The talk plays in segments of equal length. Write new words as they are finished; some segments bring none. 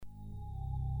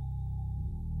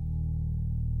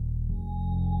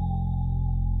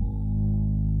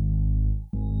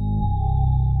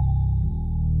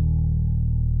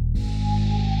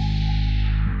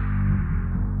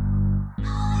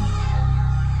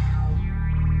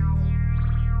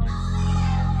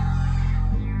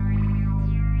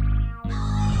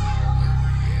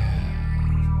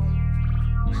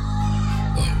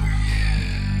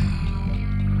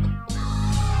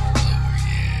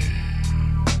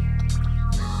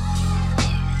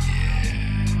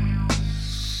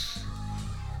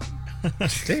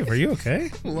Dave, are you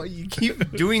okay? Well, you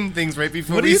keep doing things right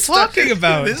before. What are you talking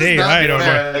about, Dave? I don't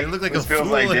know. You look like a feels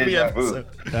fool like every deja vu.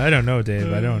 episode. I don't know,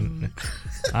 Dave. I don't.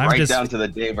 I'm right just down to the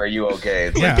Dave, are you okay?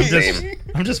 It's yeah. like the same.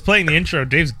 I'm just playing the intro.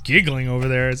 Dave's giggling over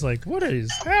there. It's like, what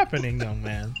is happening, young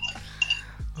man?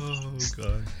 Oh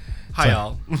god. Hi,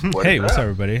 y'all. Hey, what's up,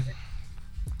 everybody?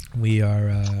 We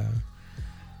are.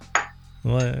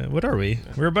 What are we?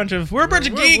 We're a bunch of geeks. We're a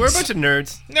bunch of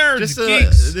nerds. Nerds, Just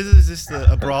geeks. this is just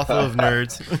a brothel of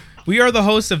nerds. We are the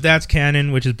hosts of That's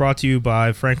Canon, which is brought to you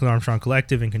by Franklin Armstrong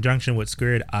Collective in conjunction with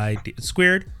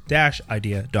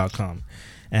squared-idea.com.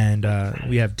 And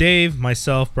we have Dave,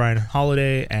 myself, Brian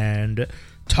Holiday, and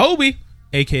Toby,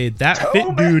 aka That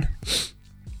Fit Dude.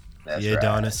 That's Yeah, right.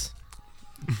 Adonis.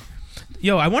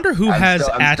 Yo, I wonder who I'm has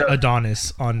still-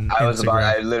 Adonis on Instagram.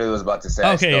 I literally was about to say,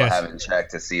 I Okay, still yes. haven't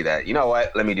checked to see that. You know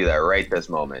what? Let me do that right this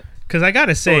moment. Because I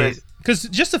gotta say, is- because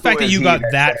just the fact who that is you he got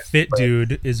that That says- Fit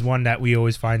Dude is one that we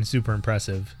always find super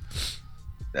impressive.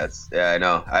 I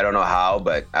know. I don't know how,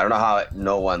 but I don't know how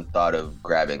no one thought of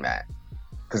grabbing that.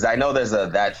 Because I know there's a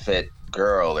That Fit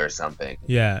girl or something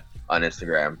Yeah. on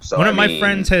Instagram. So One I of my mean,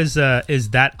 friends has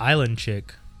is That Island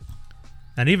Chick.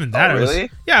 And even that, Oh, I was, really?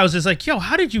 yeah, I was just like, yo,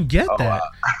 how did you get Oh, that? wow.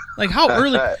 Like, how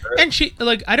early? And she,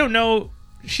 like, I don't know.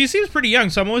 She seems pretty young,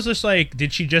 so I'm always just like,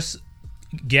 did she just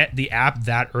get the app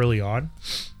that early on?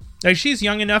 Like, she's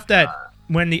young enough that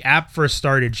when the app first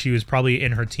started, she was probably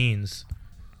in her teens.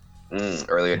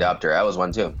 Early adopter. I was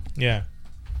one too. Yeah.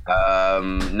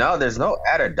 No, there's no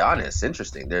at Adonis.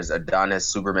 Interesting. There's Adonis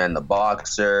Superman the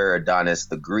boxer, Adonis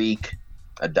the Greek,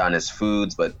 Adonis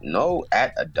Foods, but no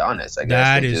at Adonis. I guess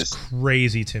That they is just.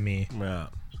 crazy to me. Yeah.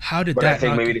 How did But that I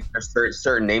think not maybe there's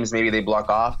certain names maybe they block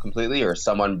off completely, or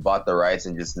someone bought the rights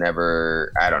and just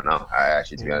never. I don't know. I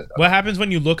actually, to be honest, What happens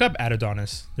when you look up at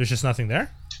Adonis? There's just nothing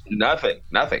there? nothing.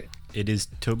 It is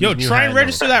Toby's Yo, new try and handle.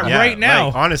 register that Yeah, right now.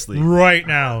 like, honestly. Right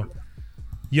now.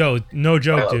 Yo, no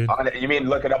joke, dude. You mean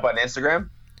look it up on Instagram?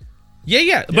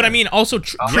 Yeah. But I mean, also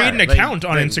create an like- account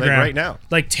on like Instagram. right now.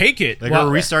 Like, take it. Like Well,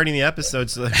 we're restarting the episode.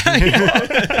 So Hold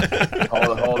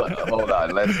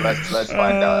on. Let's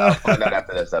find out. I'll find out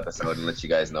after this episode and let you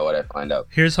guys know what I find out.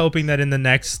 Here's hoping that in the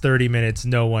next 30 minutes,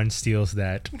 no one steals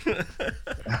that.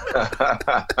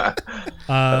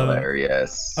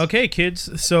 Hilarious. Okay,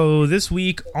 kids. So this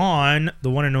week on the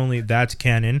one and only That's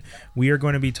Canon, we are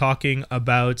going to be talking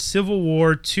about Civil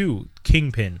War II,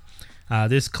 Kingpin.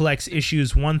 This collects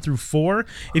issues 1 through 4.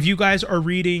 If you guys are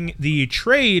reading the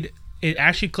trade, it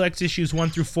actually collects issues 1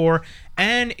 through 4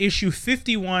 and issue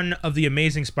 51 of The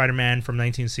Amazing Spider-Man from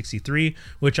 1963,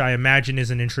 which I imagine is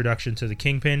an introduction to the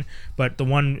Kingpin. But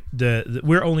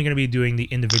we're only going to be doing the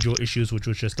individual issues, which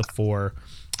was just the 4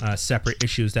 separate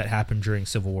issues that happened during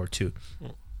Civil War II.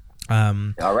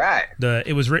 All right.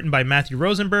 It was written by Matthew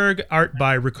Rosenberg, art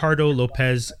by Ricardo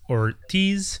Lopez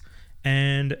Ortiz,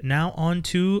 and now on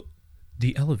to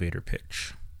the elevator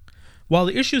pitch. While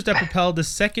the issues that propelled the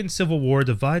Second Civil War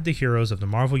divide the heroes of the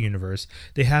Marvel Universe,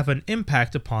 they have an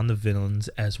impact upon the villains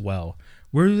as well.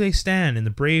 Where do they stand in the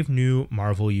brave new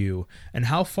Marvel U, and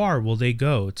how far will they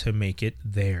go to make it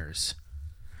theirs?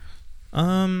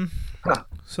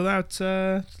 So that's it's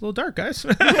a little dark, guys.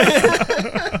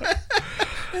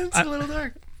 it's a little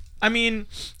dark. I mean,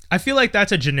 I feel like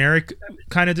that's a generic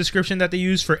kind of description that they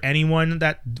use for anyone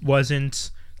that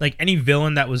wasn't like any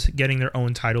villain that was getting their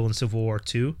own title in Civil War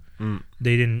II.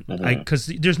 They didn't, because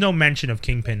there's no mention of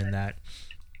Kingpin in that.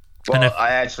 Well, I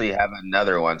actually have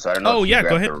another one, so I don't know. Oh if you yeah, go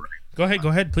grabbed ahead. the- Go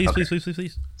ahead. Please, Okay.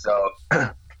 please. So,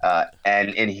 an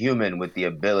Inhuman with the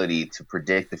ability to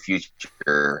predict the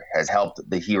future has helped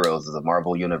the heroes of the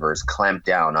Marvel Universe clamp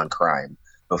down on crime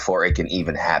before it can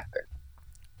even happen.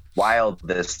 While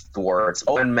this thwarts,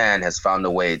 one man has found a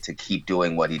way to keep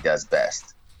doing what he does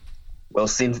best.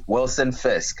 Wilson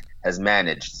Fisk has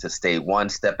managed to stay one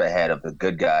step ahead of the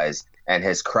good guys, and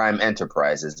his crime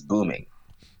enterprise is booming.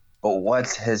 But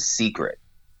what's his secret?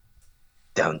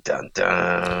 Dun dun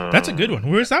dun. That's a good one.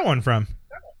 Where's that one from?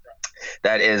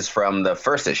 That is from the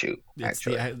first issue, It's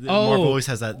actually. Marvel always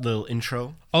has that little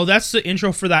intro. Oh, that's the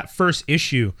intro for that first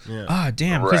issue. Yeah. Ah,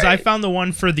 damn. Because I Right. found the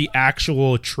one for the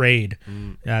actual trade.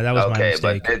 Yeah, that was my Okay,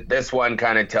 mistake. but this one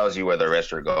kind of tells you where the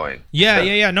rest are going.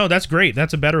 Yeah. No, that's great.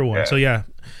 That's a better one. Yeah. So yeah.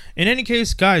 In any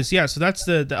case, guys, yeah. So that's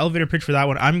the elevator pitch for that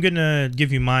one. I'm gonna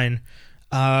give you mine.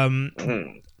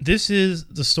 This is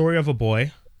the story of a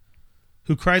boy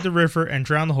who cried the river and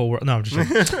drowned the whole world. No, I'm just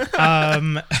joking. I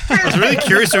was really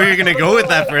curious where you're gonna go with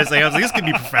that for a second. I was like, this could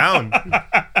be profound.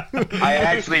 I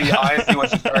actually, honestly, when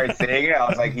she started saying it, I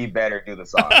was like, he better do the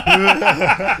song.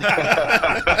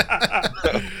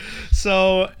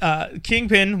 So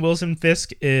Kingpin, Wilson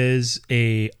Fisk, is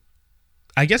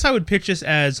I I guess I would pitch this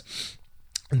as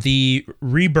the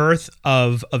rebirth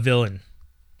of a villain.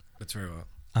 That's very well.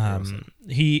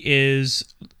 He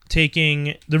is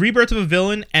taking the rebirth of a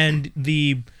villain and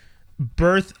the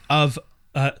birth of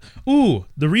the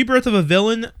rebirth of a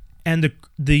villain and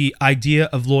the idea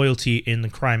of loyalty in the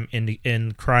crime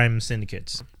in crime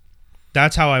syndicates.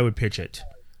 That's how I would pitch it.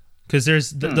 Because there's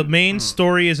the main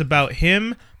story is about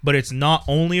him, but it's not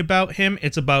only about him,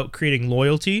 it's about creating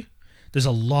loyalty. There's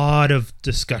a lot of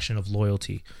discussion of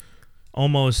loyalty,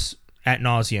 almost ad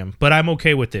nauseum, but I'm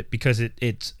okay with it because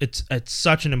it's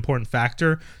such an important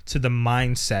factor to the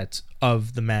mindset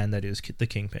of the man that is the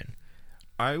Kingpin.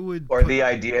 I would, or the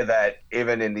idea that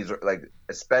even in these, like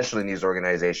especially in these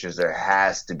organizations, there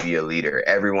has to be a leader.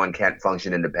 Everyone can't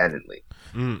function independently.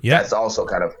 Yeah, that's also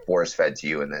kind of force fed to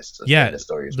you in this. Yeah, in the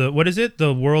stories. What is it?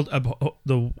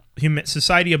 The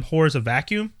society abhors a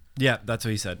vacuum. Yeah, that's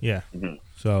what he said. Yeah. Mm-hmm.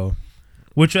 So,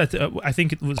 which I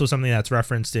think it was something that's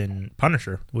referenced in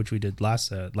Punisher, which we did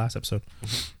last episode.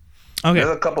 Okay.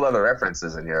 There's a couple other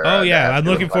references in here. Oh yeah, I'm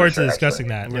looking forward to discussing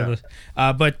that.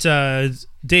 Yeah. But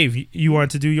Dave, you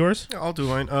want to do yours? Yeah, I'll do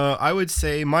mine. I would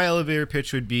say my elevator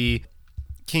pitch would be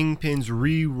Kingpin's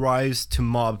re-rise to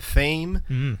mob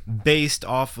fame, based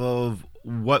off of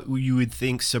what you would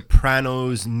think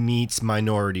Sopranos meets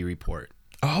Minority Report.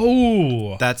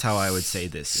 Oh, that's how I would say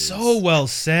this. So well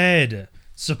said.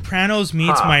 Sopranos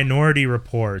meets Minority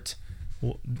Report.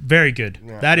 Very good.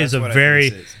 Yeah,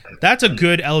 that's a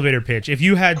good elevator pitch. If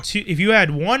you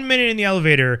had 1 minute in the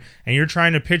elevator and you're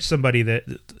trying to pitch somebody that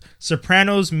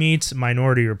Sopranos meets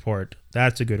Minority Report,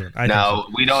 that's a good one. Now,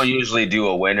 we don't usually do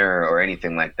a winner or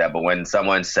anything like that, but when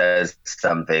someone says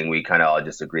something, we kind of all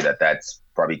just agree that that's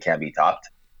probably can't be topped.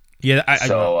 Yeah.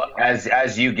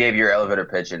 As you gave your elevator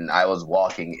pitch and I was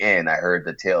walking in, I heard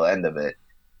the tail end of it,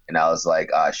 and I was like,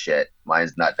 "Ah, shit,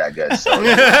 mine's not that good." So.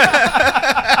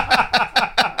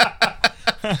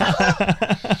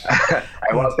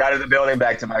 I walked out of the building,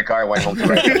 back to my car, went home to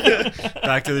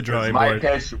back to the drawing board.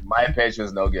 My pitch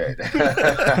was no good.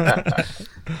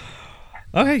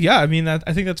 Okay, yeah, I mean, I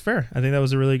think that's fair. I think that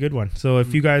was a really good one. So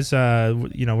if you guys, we're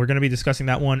going to be discussing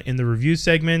that one in the review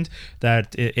segment.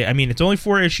 It's only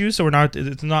 4 issues, so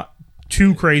it's not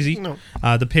too crazy. No.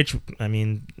 The pitch, I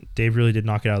mean, Dave really did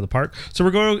knock it out of the park. So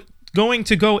we're going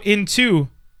to go into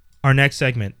our next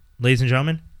segment, ladies and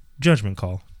gentlemen, Judgment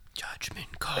Call.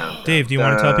 Judgment Call. Dave, do you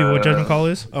want to tell people what Judgment Call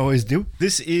is? Always do.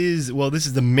 This is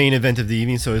the main event of the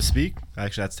evening, so to speak.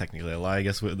 Actually, that's technically a lie. I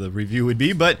guess what the review would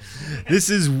be, but this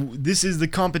is the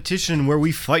competition where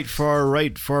we fight for our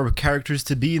right for our characters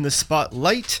to be in the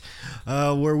spotlight,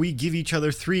 where we give each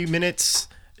other 3 minutes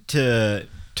to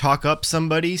talk up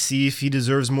somebody, see if he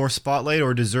deserves more spotlight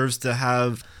or deserves to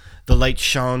have the light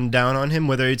shone down on him,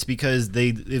 whether it's because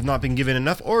they've not been given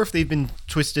enough or if they've been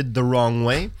twisted the wrong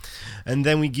way. And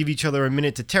then we give each other a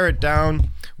minute to tear it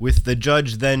down, with the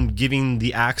judge then giving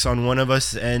the axe on one of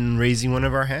us and raising one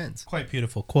of our hands. Quite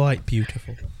beautiful.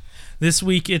 This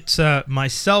week it's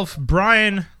myself,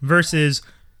 Brian, versus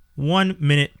 1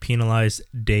 minute penalized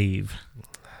Dave.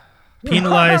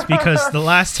 Penalized because the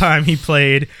last time he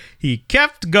played, he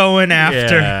kept going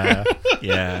after.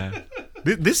 Yeah.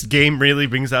 This game really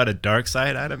brings out a dark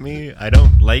side out of me. I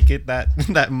don't like it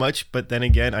that much, but then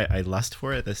again, I lust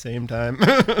for it at the same time.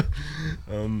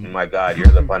 Oh my God, you're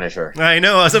the Punisher. I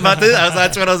know.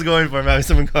 That's what I was going for. Maybe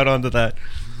someone caught on to that.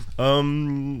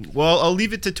 Well, I'll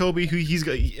leave it to Toby, who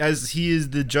as he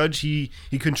is the judge. He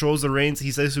controls the reins.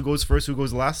 He says who goes first, who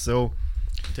goes last. So,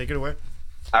 take it away.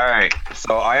 All right.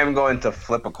 So I am going to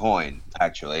flip a coin.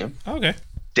 Actually. Okay.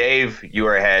 Dave, you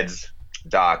are heads.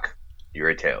 Doc, you're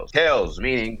a tails. Tails,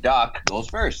 meaning Doc goes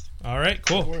first. All right,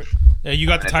 cool. You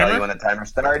got the timer? Tell you when the timer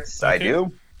starts. Okay. I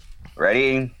do.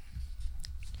 Ready,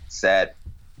 set,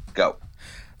 go.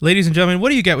 Ladies and gentlemen, what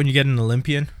do you get when you get an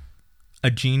Olympian? A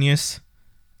genius?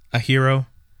 A hero?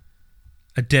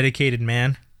 A dedicated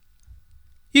man?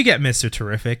 You get Mr.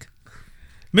 Terrific.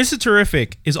 Mr.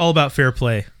 Terrific is all about fair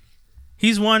play.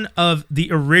 He's one of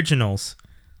the originals.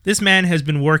 This man has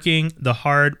been working the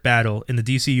hard battle in the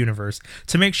DC universe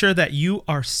to make sure that you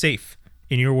are safe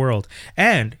in your world.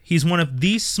 And he's one of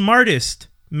the smartest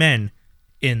men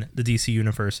in the DC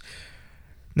universe.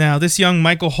 Now, this young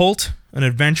Michael Holt, an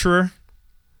adventurer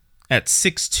at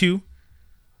 6'2",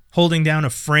 holding down a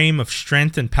frame of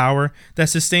strength and power that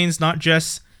sustains not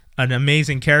just an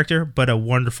amazing character, but a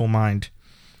wonderful mind.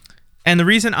 And the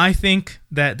reason I think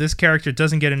that this character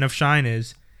doesn't get enough shine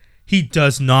is he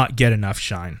does not get enough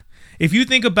shine. If you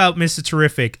think about Mr.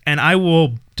 Terrific, and I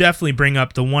will definitely bring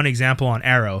up the one example on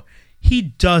Arrow, he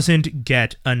doesn't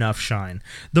get enough shine.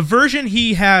 The version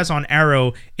he has on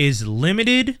Arrow is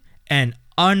limited and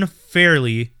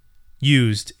unfairly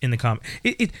used in the comic.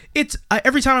 It's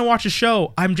every time I watch a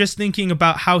show, I'm just thinking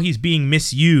about how he's being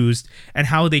misused and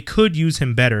how they could use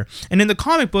him better. And in the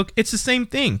comic book, it's the same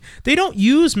thing. They don't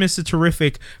use Mr.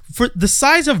 Terrific for the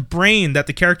size of brain that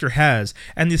the character has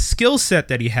and the skill set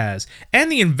that he has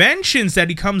and the inventions that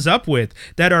he comes up with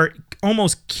that are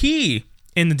almost key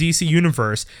in the DC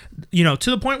universe, to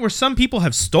the point where some people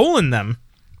have stolen them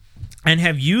and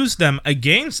have used them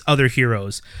against other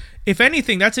heroes. If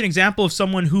anything, that's an example of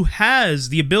someone who has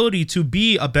the ability to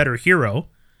be a better hero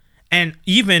and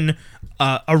even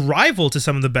a rival to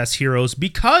some of the best heroes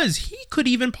because he could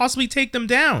even possibly take them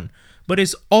down, but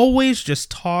is always just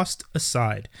tossed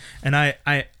aside. And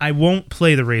I won't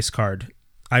play the race card.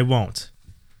 I won't,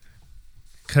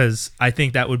 because I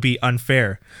think that would be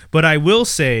unfair. But I will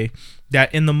say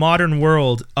that in the modern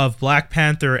world of Black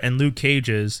Panther and Luke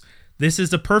Cage's, this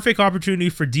is the perfect opportunity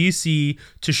for DC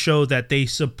to show that they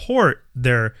support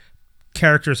their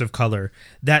characters of color,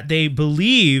 that they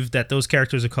believe that those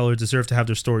characters of color deserve to have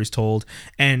their stories told.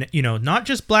 And, not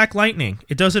just Black Lightning.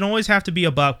 It doesn't always have to be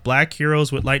about black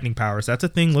heroes with lightning powers. That's a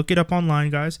thing. Look it up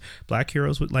online, guys. Black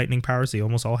heroes with lightning powers. They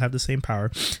almost all have the same power.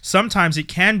 Sometimes it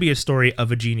can be a story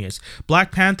of a genius.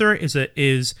 Black Panther is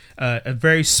a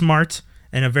very smart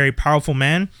and a very powerful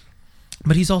man,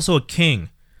 but he's also a king.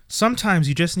 Sometimes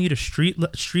you just need a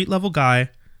street level guy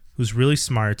who's really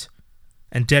smart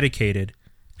and dedicated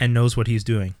and knows what he's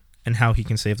doing and how he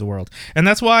can save the world. And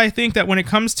that's why I think that when it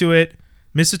comes to it,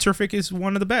 Mr. Terrific is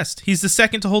one of the best. He's the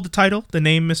second to hold the title, the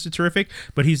name Mr. Terrific,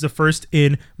 but he's the first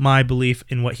in my belief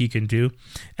in what he can do.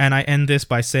 And I end this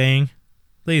by saying,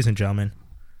 ladies and gentlemen,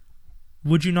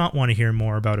 would you not want to hear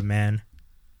more about a man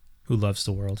who loves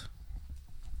the world?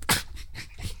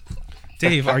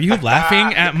 Dave, are you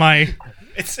laughing at my...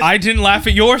 I didn't laugh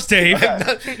at yours, Dave.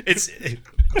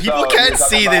 People can't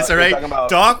see this, all right?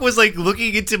 Doc was like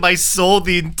looking into my soul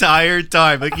the entire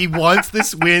time. Like he wants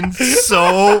this win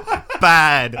so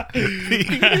bad. He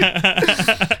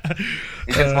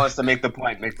just wants to make the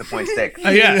point stick.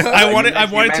 Yeah, I wanted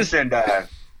to.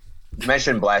 You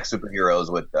mentioned black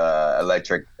superheroes with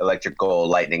electrical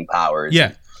lightning powers.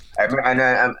 Yeah,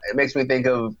 and it makes me think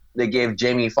of. They gave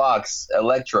Jamie Foxx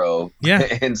Electro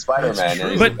in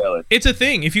Spider-Man. But it's a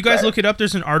thing. If you guys look it up,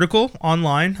 there's an article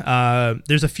online.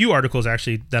 There's a few articles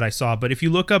actually that I saw. But if you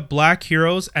look up black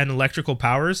heroes and electrical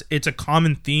powers, it's a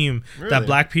common theme that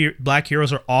black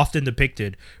heroes are often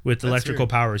depicted with electrical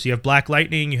powers. You have Black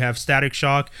Lightning, you have Static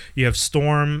Shock, you have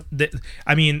Storm.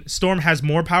 Storm has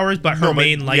more powers, but her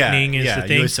main lightning is the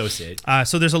thing. You associate.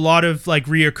 So there's a lot of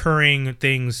reoccurring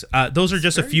things. Those are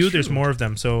just a few. True. There's more of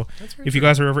them. So if you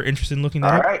guys are ever interested in looking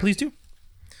that up, please do.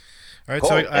 All right, cool.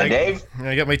 So Dave,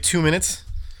 I got my 2 minutes.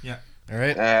 Yeah. All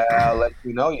right. I'll let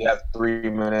you know you have 3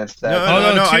 minutes. No.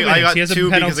 I got 2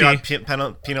 because I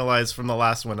got penalized from the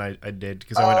last one I did.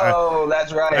 Because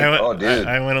that's right. Dude.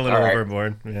 I went a little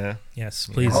overboard. Yeah. Yes,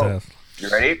 please. You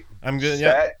ready? I'm good.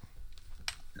 Set,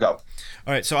 go.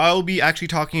 All right, so I will be actually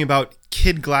talking about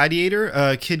Kid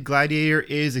Gladiator. Kid Gladiator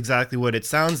is exactly what it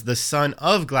sounds, the son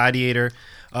of Gladiator.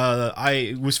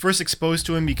 I was first exposed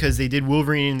to him because they did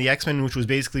Wolverine in the X-Men, which was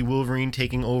basically Wolverine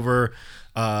taking over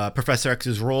Professor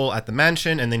X's role at the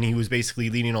mansion, and then he was basically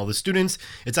leading all the students.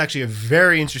 It's actually a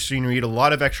very interesting read, a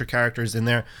lot of extra characters in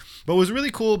there. But what was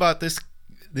really cool about this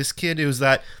kid is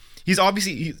that he's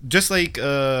obviously just like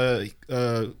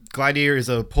Gladiator is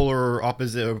a polar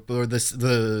opposite, or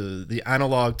the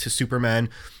analog to Superman.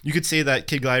 You could say that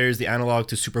Kid Gladiator is the analog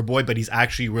to Superboy, but he's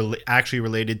actually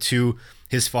related to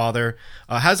his father.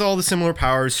 Has all the similar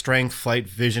powers, strength, flight,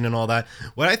 vision, and all that.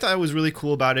 What I thought was really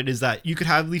cool about it is that you could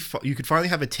finally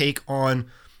have a take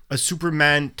on a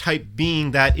Superman type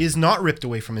being that is not ripped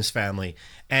away from his family,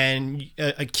 and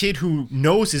a kid who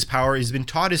knows his power, has been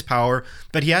taught his power,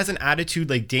 but he has an attitude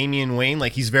like Damian Wayne,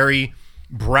 like he's very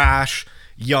brash,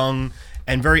 young,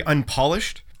 and very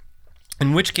unpolished.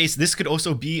 In which case, this could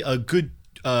also be a good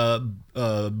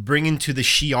bring into the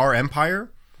Shi'ar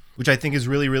Empire, which I think is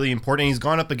really, really important. He's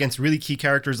gone up against really key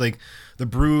characters like the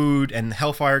Brood and the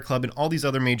Hellfire Club and all these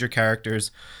other major characters.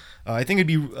 I think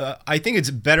it's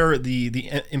better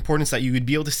the importance that you would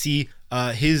be able to see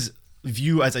his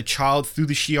view as a child through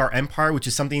the Shi'ar Empire, which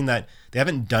is something that they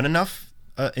haven't done enough,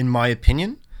 in my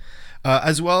opinion.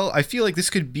 As well, I feel like this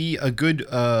could be a good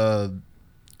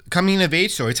coming of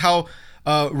age story. It's how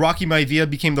Rocky Maivia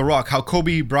became The Rock, how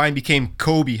Kobe Bryant became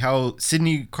Kobe, how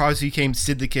Sidney Crosby became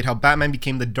Sid the Kid, how Batman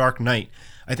became the Dark Knight.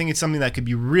 I think it's something that could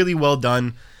be really well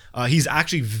done. He's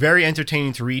actually very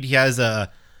entertaining to read. He has like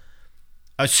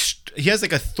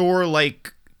a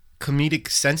Thor-like comedic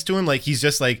sense to him. Like he's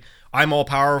just like, I'm all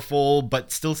powerful,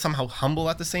 but still somehow humble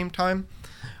at the same time.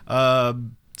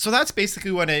 So that's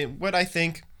basically what I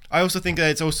think. I also think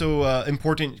that it's also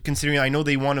important considering I know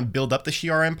they want to build up the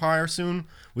Shi'ar Empire soon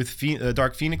with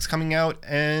Dark Phoenix coming out,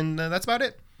 and that's about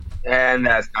it. And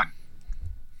that's done.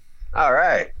 All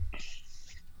right.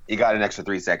 You got an extra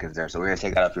 3 seconds there, so we're going to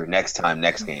take that up your next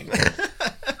game. The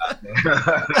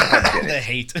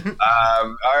hate.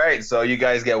 All right, so you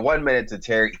guys get 1 minute to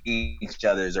tear each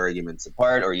other's arguments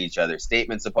apart or each other's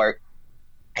statements apart.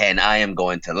 And I am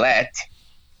going to let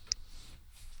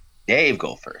Dave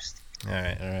go first. All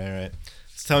right.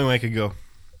 Just tell me when I could go.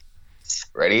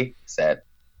 Ready, set,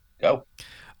 go.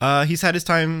 He's had his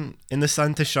time in the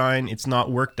sun to shine. It's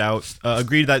not worked out.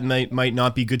 Agreed that might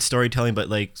not be good storytelling, but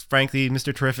like frankly,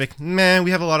 Mr. Terrific, man, we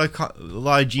have a lot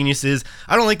of geniuses.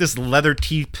 I don't like this leather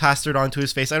teeth plastered onto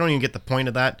his face. I don't even get the point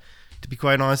of that, to be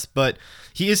quite honest. But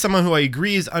he is someone who I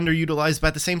agree is underutilized. But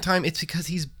at the same time, it's because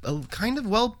he's kind of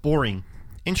boring.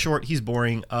 In short, he's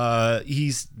boring.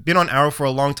 He's been on Arrow for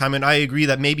a long time, and I agree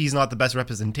that maybe he's not the best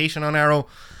representation on Arrow.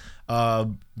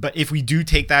 But if we do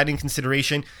take that in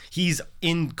consideration, he's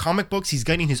in comic books. He's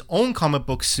getting his own comic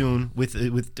book soon with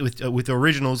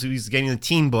originals. He's getting a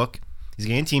team book. He's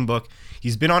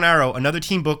been on Arrow, another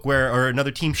team book or another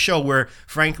team show where,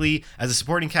 frankly, as a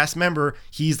supporting cast member,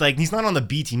 he's not on the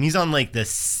B team. He's on like the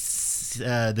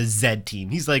Z team.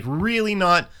 He's like really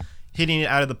not hitting it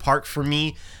out of the park for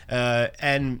me.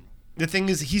 And the thing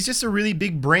is, he's just a really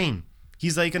big brain.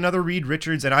 He's like another Reed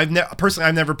Richards, and I've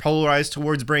never polarized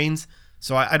towards brains,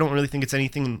 so I don't really think it's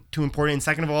anything too important. And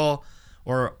second of all,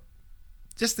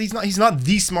 he's not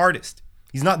the smartest.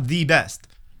 He's not the best.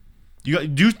 You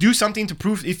do something to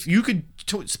prove. If you could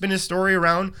spin a story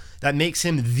around that makes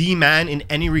him the man in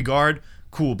any regard,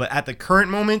 cool. But at the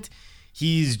current moment,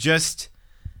 he's just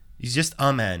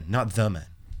a man, not the man.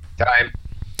 Time.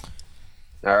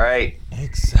 All right.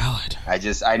 Egg salad. I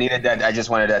needed that. I just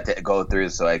wanted that to go through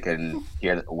so I can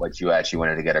hear what you actually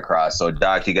wanted to get across. So,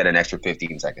 Doc, you get an extra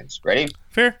 15 seconds. Ready?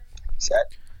 Fair.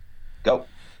 Set. Go.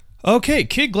 Okay,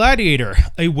 Kid Gladiator,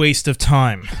 a waste of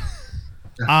time.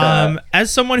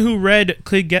 As someone who read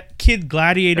Kid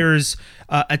Gladiator's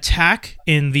attack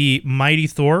in the Mighty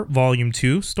Thor Volume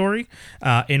 2 story,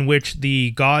 in which the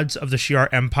gods of the Shi'ar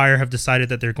Empire have decided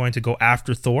that they're going to go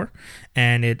after Thor,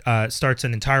 and it starts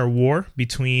an entire war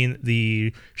between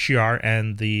the Shi'ar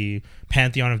and the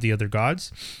pantheon of the other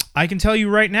gods. I can tell you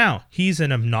right now, he's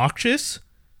an obnoxious,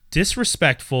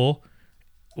 disrespectful,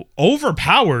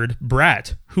 overpowered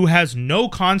brat who has no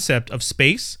concept of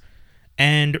space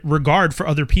and regard for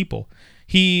other people.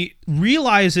 He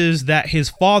realizes that his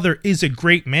father is a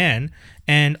great man,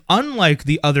 and unlike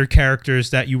the other characters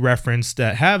that you referenced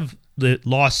that have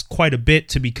lost quite a bit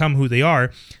to become who they are,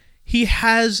 he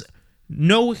has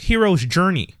no hero's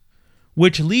journey,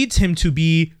 which leads him to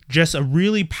be just a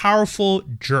really powerful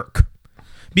jerk.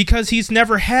 Because he's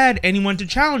never had anyone to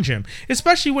challenge him,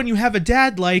 especially when you have a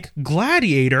dad like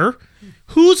Gladiator.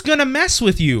 Who's gonna mess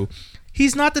with you?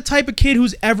 He's not the type of kid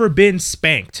who's ever been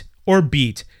spanked or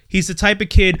beat. He's the type of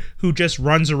kid who just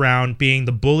runs around being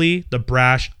the bully, the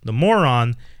brash, the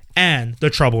moron, and the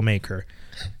troublemaker.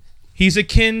 He's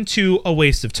akin to a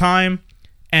waste of time,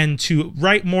 and to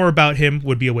write more about him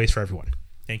would be a waste for everyone.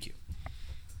 Thank you.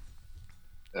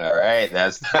 All right,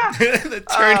 that's the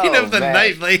turning of the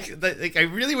knife. Like I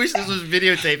really wish this was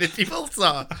videotaped and people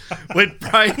saw what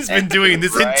Brian's been doing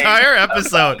this entire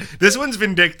episode. This one's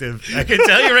vindictive. I can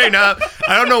tell you right now.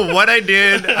 I don't know what I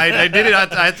did. I did it.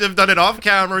 I had to have done it off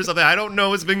camera or something. I don't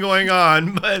know what's been going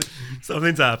on, but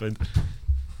something's happened.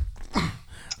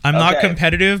 I'm not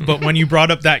competitive, but when you brought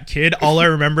up that kid, all I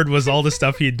remembered was all the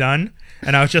stuff he'd done,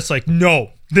 and I was just like,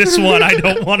 no, this one I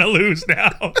don't want to lose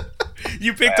now.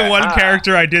 You picked the one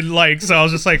character I didn't like, so I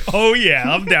was just like, oh yeah,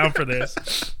 I'm down for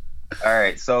this. All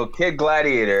right, so Kid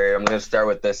Gladiator, I'm going to start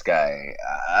with this guy.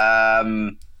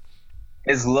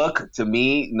 His look, to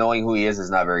me, knowing who he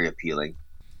is not very appealing.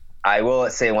 I will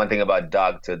say one thing about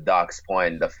Doc, to Doc's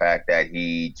point, the fact that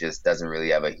he just doesn't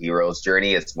really have a hero's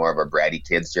journey. It's more of a bratty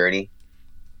kid's journey.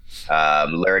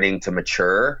 Learning to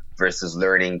mature versus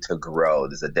learning to grow.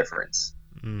 There's a difference.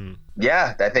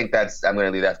 Yeah, I think I'm going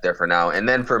to leave that there for now. And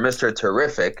then for Mr.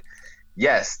 Terrific,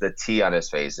 yes, the T on his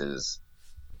face is...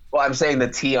 Well, I'm saying the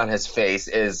T on his face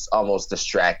is almost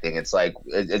distracting. It's like,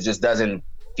 it just doesn't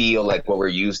feel like what we're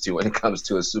used to when it comes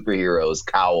to a superhero's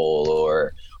cowl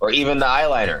or even the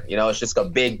eyeliner. You know, it's just a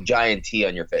big giant T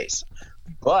on your face.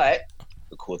 But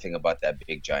the cool thing about that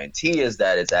big giant T is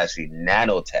that it's actually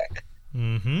nanotech,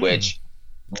 which...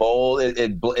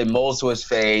 It molds to his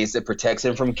face. It protects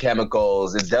him from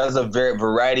chemicals. It does a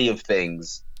variety of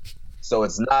things. So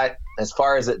it's not, as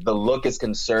far as the look is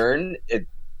concerned,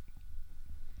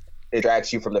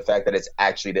 distracts you from the fact that it's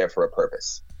actually there for a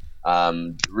purpose.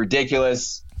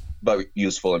 Ridiculous, but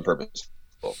useful and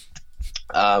purposeful.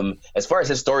 As far as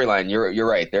his storyline, you're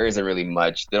right. There isn't really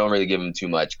much. They don't really give him too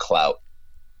much clout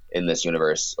in this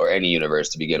universe or any universe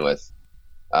to begin with.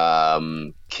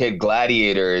 Kid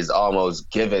Gladiator is almost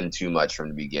given too much from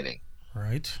the beginning,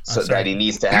 Right. so that he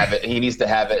needs to have it. He needs to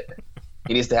have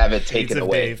it taken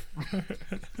away.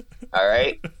 All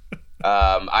right.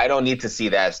 I don't need to see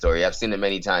that story. I've seen it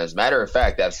many times. Matter of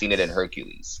fact, I've seen it in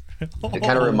Hercules. It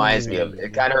kind of reminds me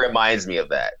of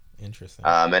that. Interesting.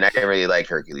 And I didn't really like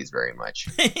Hercules very much.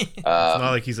 It's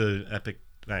not like he's an epic.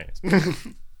 Nice.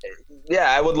 Yeah,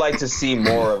 I would like to see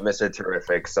more of Mr.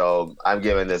 Terrific, so I'm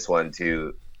giving this one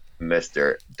to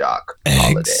Mr. Doc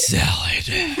Holliday.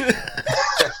 Salad.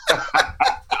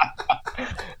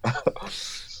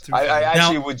 I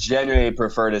actually would genuinely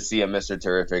prefer to see a Mr.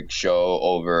 Terrific show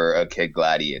over a Kid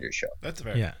Gladiator show. That's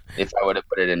fair. Yeah. If I would have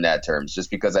put it in that terms, just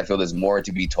because I feel there's more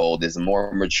to be told, there's a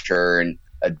more mature and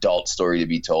adult story to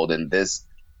be told, and this,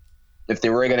 if they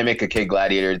were going to make a Kid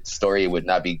Gladiator story, it would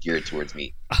not be geared towards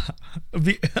me.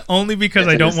 Only because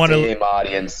It's I don't want to. same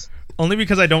audience. Only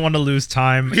because I don't want to lose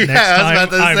time. Yeah, Next I was time,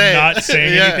 about to I'm say. not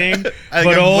saying Yeah. anything. I'm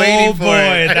But oh waiting for boy,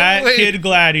 it. I'm that waiting. Kid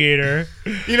Gladiator,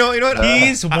 You know what?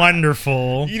 he's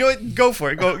wonderful. You know what? Go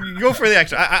for it. Go for the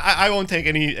extra. I won't take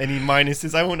any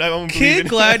minuses. I won't believe Kid in it.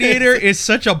 Gladiator is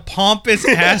such a pompous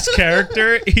ass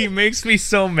character. He makes me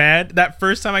so mad. That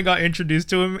first time I got introduced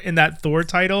to him in that Thor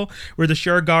title, where the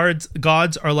Shire gods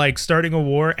are like starting a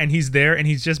war, and he's there, and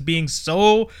he's just being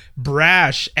so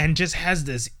brash and just has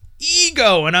this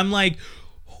ego, and I'm like,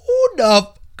 who the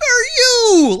fuck are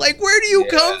you? Like, where do you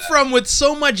come from with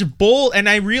so much bull? And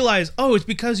I realize, oh, it's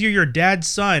because you're your dad's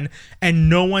son and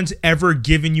no one's ever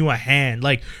given you a hand.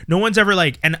 Like, no one's ever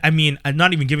like, and I mean, I'm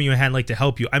not even giving you a hand like to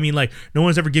help you. I mean, like, no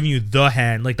one's ever given you the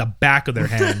hand, like the back of their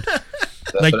hand.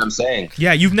 That's like, what I'm saying.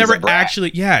 Yeah, you've never a brat. actually,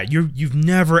 you've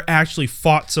never actually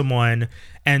fought someone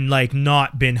and like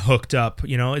not been hooked up.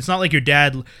 You know, it's not like your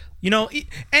dad, you know,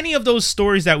 any of those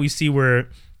stories that we see where,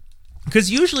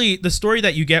 because usually the story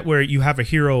that you get where you have a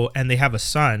hero and they have a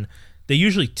son, they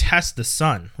usually test the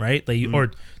son, right? They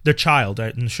or the child.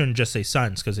 I shouldn't just say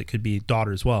sons because it could be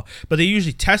daughter as well. But they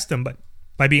usually test them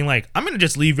by being like, I'm going to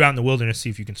just leave you out in the wilderness, see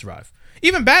if you can survive.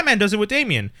 Even Batman does it with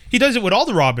Damian. He does it with all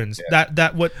the Robins. Yeah.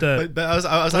 But I was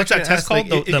what's actually that test gonna ask, called?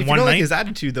 Like, The if one you don't like night? his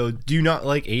attitude though, do you not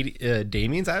like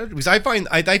Damien's attitude? Because I find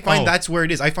Oh. that's where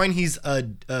it is. I find he's a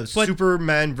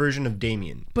Superman version of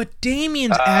Damien. But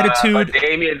Damian's But attitude,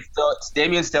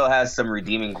 Damien still has some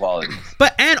redeeming qualities.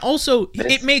 and also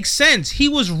it makes sense. He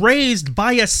was raised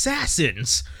by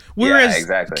assassins, whereas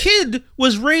exactly. Kid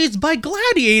was raised by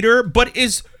Gladiator, but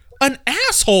is an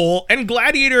asshole. And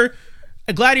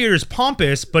Gladiator's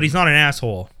pompous, but he's not an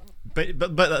asshole. But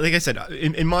like I said,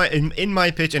 in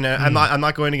my pitch, and I'm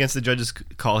not going against the judge's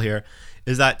call here,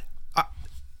 is that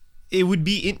it would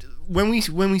be when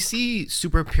we see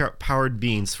super powered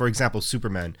beings, for example,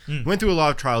 Superman, went through a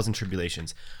lot of trials and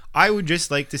tribulations. I would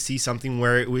just like to see something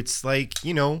where it's like,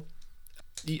 you know,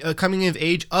 a coming of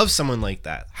age of someone like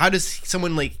that. How does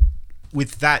someone like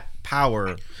with that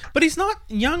power? But he's not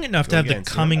young enough to have the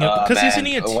against him. coming up, because isn't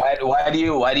he? Why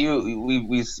do you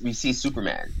we see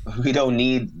Superman? We don't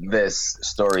need this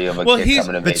story of a kid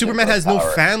coming of age. But Superman with has no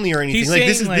power. family or anything. He's Like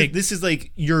saying, this is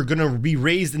like you're gonna be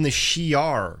raised in the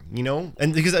Shi'ar, you know.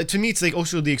 And because to me, it's like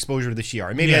also the exposure to the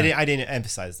Shi'ar. Maybe Yeah. I didn't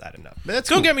emphasize that enough. But that's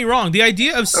Don't cool. get me wrong. The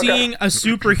idea of seeing a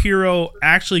superhero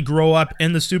actually grow up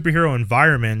in the superhero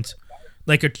environment,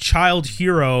 like a child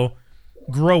hero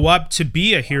grow up to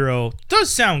be a hero,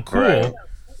 does sound cool. Right.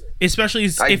 Especially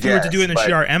if you were to do it in the guess,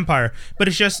 but- Shi'ar Empire. But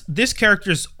it's just, this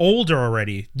character's older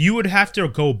already. You would have to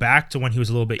go back to when he was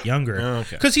a little bit younger. Oh,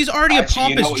 okay. Because he's already a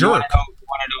Actually, pompous you jerk. want to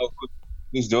know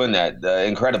who's doing that?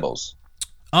 The Incredibles.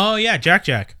 Oh, yeah,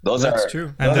 Jack. Those That's are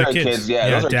true. And Those they're are kids. kids. Yeah,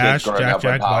 Yeah, those are Dash, kids growing Jack, up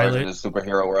with powers Violet. in the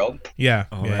superhero world. Yeah.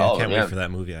 Oh, yeah. man, Oh, I can't yeah. wait for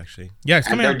that movie. Actually, Yeah, it's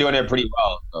And coming they're out doing it pretty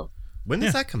well. So. when does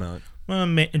Yeah. that come out?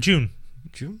 June.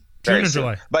 June. June Very or soon.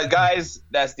 July. But guys,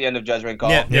 that's the end of Judgment Call.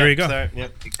 Yeah, There you go. Sorry, yeah.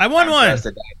 I won one. That's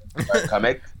the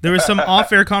comic. There was some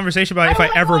off-air conversation about if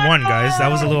I ever won, guys. That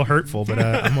was a little hurtful, but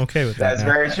I'm okay with that. That's now.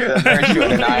 very true. That's very true.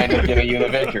 And I end up giving you the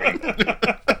victory.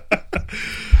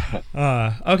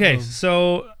 Okay,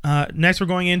 so next we're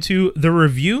going into the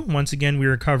review. Once again, we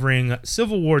are covering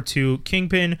Civil War II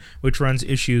Kingpin, which runs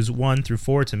issues 1 through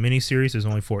 4. It's a miniseries. There's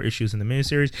only 4 issues in the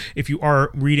miniseries. If you are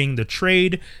reading the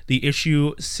trade, the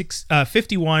issue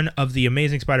 51 of the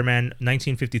Amazing Spider-Man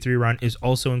 1953 run is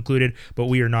also included, but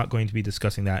we are not going to be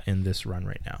discussing that in this run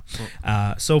right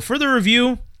now. So for the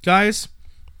review, guys,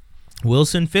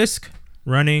 Wilson Fisk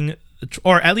running,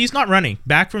 or at least not running,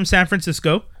 back from San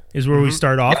Francisco. is where we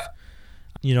start off.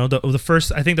 You know, the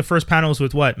first, I think the first panel is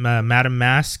with what? Madam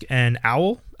Mask and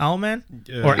Owlman?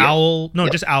 Or Owl, no,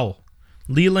 just Owl.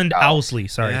 Leland Owlsley,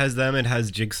 sorry. It has them, it has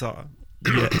Jigsaw.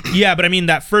 Yeah, but I mean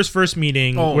that first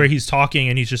meeting where he's talking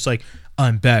and he's just like,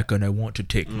 I'm back and I want to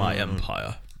take my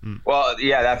empire. Well,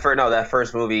 yeah, that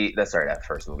first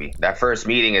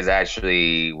meeting is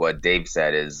actually what Dave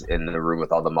said is in the room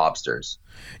with all the mobsters.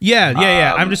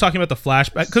 Yeah. I'm just talking about the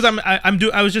flashback because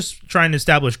I was just trying to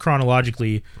establish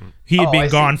chronologically. He had been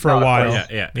gone for a while.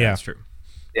 Yeah, that's true.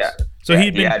 Yeah. So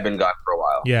he had been gone for a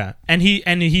while. Yeah, and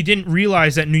he didn't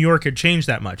realize that New York had changed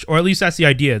that much, or at least that's the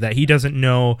idea, that he doesn't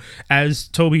know. As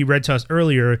Toby read to us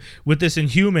earlier, with this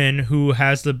Inhuman who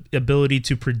has the ability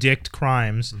to predict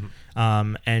crimes,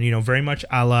 and you know, very much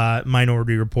a la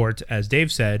Minority Report, as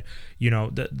Dave said. You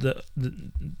know,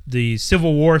 the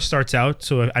Civil War starts out.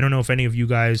 So I don't know if any of you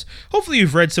guys, hopefully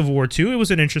you've read Civil War 2. It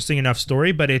was an interesting enough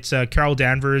story, but it's Carol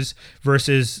Danvers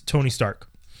versus Tony Stark.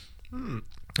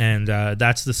 And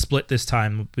that's the split this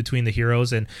time between the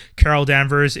heroes. And Carol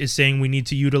Danvers is saying we need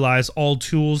to utilize all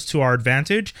tools to our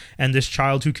advantage. And this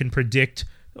child who can predict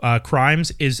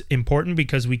crimes is important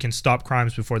because we can stop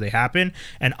crimes before they happen.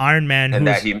 And Iron Man, and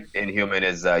that Inhuman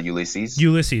is Ulysses.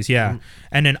 Ulysses, yeah.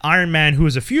 And then Iron Man, who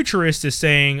is a futurist, is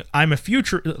saying, I'm a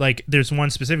future. Like, there's one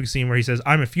specific scene where he says,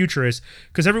 I'm a futurist,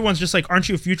 because everyone's just like, aren't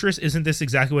you a futurist? Isn't this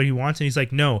exactly what he wants? And he's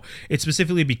like, no, it's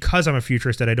specifically because I'm a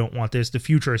futurist that I don't want this. The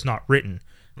future is not written.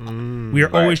 We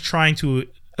are always trying to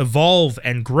evolve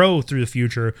and grow through the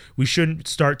future. We shouldn't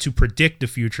start to predict the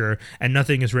future, and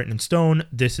nothing is written in stone.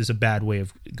 This is a bad way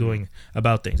of going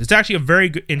about things. It's actually a very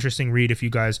good, interesting read if you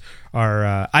guys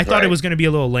are... I thought it was going to be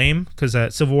a little lame because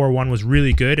Civil War 1 was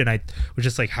really good, and I was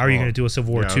just like, how are you going to do a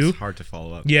Civil War 2? It was hard to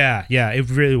follow up. Yeah, it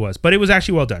really was. But it was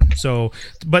actually well done. So,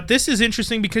 but this is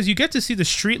interesting because you get to see the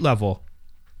street level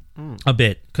a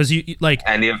bit, because you like,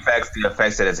 and the effects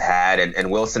that it's had,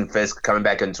 and Wilson Fisk coming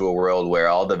back into a world where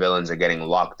all the villains are getting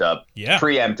locked up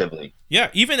preemptively. Yeah,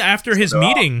 even after his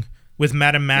meeting with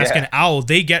Madame Mask and Owl,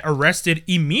 they get arrested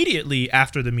immediately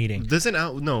after the meeting. Doesn't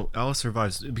Owl? No, Owl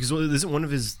survives because isn't one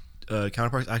of his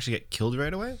counterparts actually get killed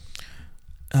right away?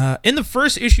 In the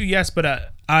first issue, yes,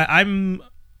 but I'm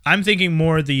thinking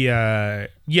more the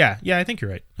I think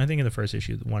you're right. I think in the first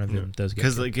issue one of them does get,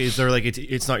 because like is there like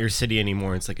it's not your city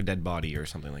anymore, it's like a dead body or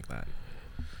something like that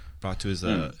brought to his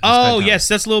penthouse. Yes,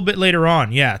 that's a little bit later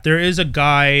on. Yeah, there is a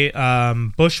guy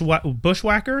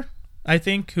Bushwhacker, I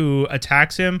think, who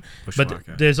attacks him, but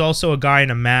there's also a guy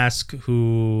in a mask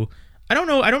who I don't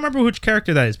remember which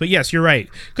character that is, but yes, you're right,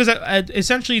 because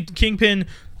essentially Kingpin.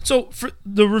 So for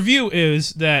the review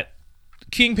is that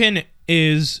Kingpin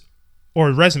is,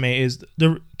 or resume is,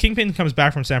 the Kingpin comes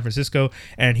back from San Francisco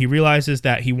and he realizes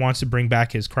that he wants to bring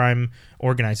back his crime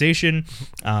organization.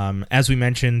 As we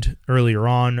mentioned earlier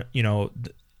on, you know,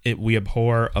 we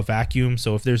abhor a vacuum.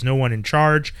 So if there's no one in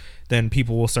charge, then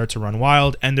people will start to run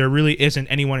wild. And there really isn't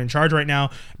anyone in charge right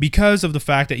now because of the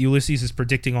fact that Ulysses is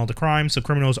predicting all the crimes. So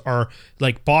criminals are,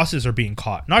 like, bosses are being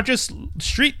caught. Not just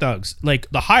street thugs. Like,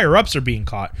 the higher-ups are being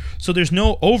caught. So there's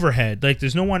no overhead. Like,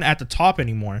 there's no one at the top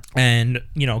anymore. And,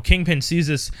 you know, Kingpin sees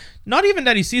this. Not even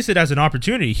that he sees it as an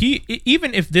opportunity.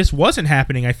 Even if this wasn't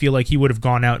happening, I feel like he would have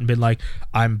gone out and been like,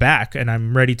 I'm back and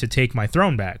I'm ready to take my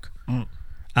throne back.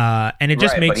 And it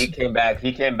just makes. But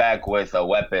he came back with a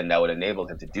weapon that would enable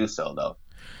him to do so, though.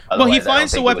 Well, he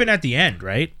finds the weapon at the end,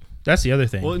 right? That's the other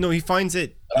thing. Well, no, he finds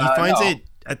it. He finds it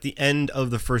at the end of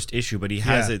the first issue, but he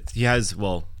has it. He has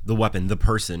the weapon, the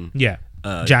person. Yeah,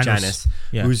 Janus,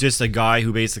 who's just a guy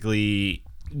who basically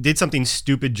did something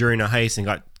stupid during a heist and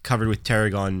got covered with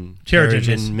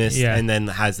Terrigen mist, and then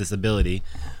has this ability.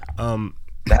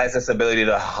 That has this ability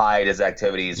to hide his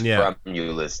activities from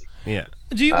Ulysses. Yeah.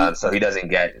 So he doesn't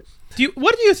get it.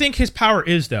 What do you think his power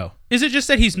is, though? Is it just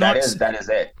that he's not? That is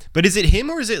it. But is it him,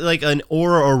 or is it like an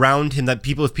aura around him that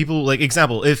if people like,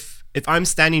 example, if I'm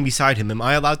standing beside him, am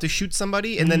I allowed to shoot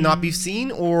somebody and then not be seen,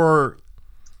 or?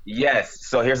 Yes.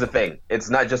 So here's the thing: it's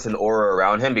not just an aura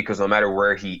around him, because no matter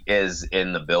where he is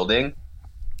in the building,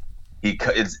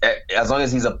 as long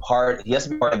as he's he has to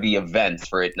be part of the events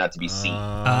for it not to be seen.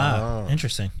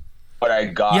 Interesting. What I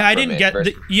got. Yeah, I didn't get.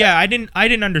 I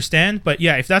didn't understand. But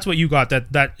yeah, if that's what you got,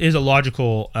 that is a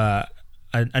logical,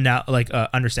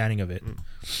 understanding of it.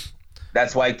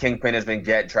 That's why Kingpin has been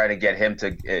trying to get him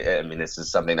to. I mean, this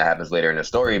is something that happens later in the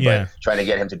story, but trying to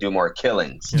get him to do more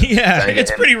killings. Yeah,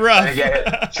 it's pretty rough.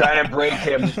 Trying to break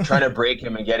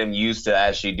him and get him used to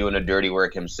actually doing the dirty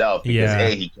work himself,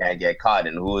 because he can't get caught,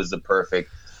 and who is the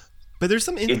perfect But there's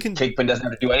some Kingpin doesn't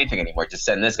have to do anything anymore. Just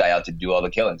send this guy out to do all the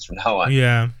killings from now on.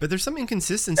 Yeah. But there's some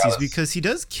inconsistencies because he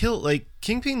does kill, like,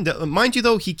 Kingpin, mind you,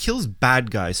 though, he kills bad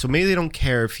guys. So maybe they don't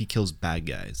care if he kills bad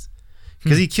guys.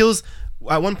 Because he kills,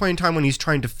 at one point in time when he's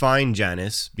trying to find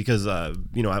Janice, because,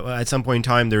 at some point in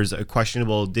time there's a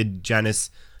questionable, did Janice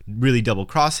really double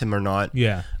cross him or not?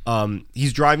 Yeah.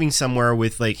 He's driving somewhere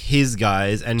with, like, his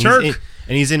guys. And Turk!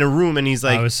 He's in a room and he's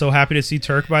like... I was so happy to see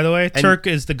Turk, by the way. Turk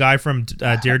is the guy from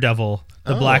Daredevil.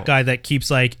 The black guy that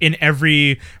keeps, like, in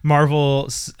every Marvel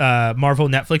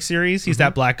Netflix series, he's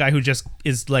that black guy who just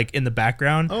is, like, in the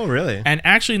background. Oh, really? And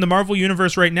actually, in the Marvel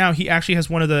universe right now, he actually has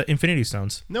one of the Infinity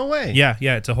Stones. No way. Yeah,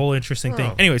 it's a whole interesting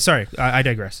thing. Anyway, sorry, I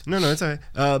digress. No, it's all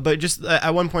right. But just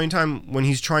at one point in time, when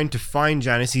he's trying to find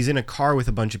Janice, he's in a car with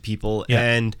a bunch of people,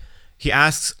 and he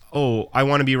asks, "Oh, I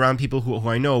want to be around people who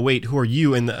I know. Wait, who are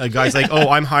you?" And the guy's like, "Oh,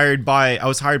 I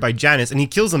was hired by Janice," and he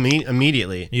kills him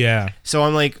immediately. Yeah. So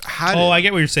I'm like, I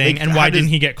get what you're saying. like, and why didn't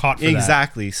he get caught for that?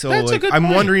 Exactly. So That's a good I'm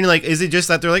point. wondering, like, is it just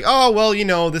that they're like, "Oh,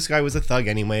 well, this guy was a thug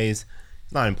anyways.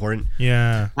 It's not important."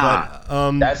 Yeah.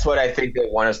 But That's what I think they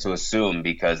want us to assume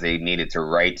because they needed to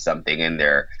write something in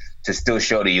there to still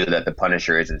show to you that the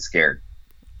Punisher isn't scared.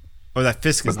 or that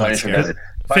Fisk is The not Punisher scared. doesn't.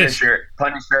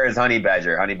 Punisher is Honey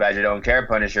Badger. Honey Badger don't care.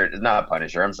 Punisher is not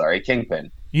Punisher. I'm sorry,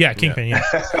 Kingpin. Yeah, Kingpin. Yeah.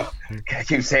 I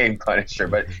keep saying Punisher,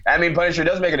 but I mean Punisher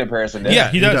does make an appearance in this. Yeah,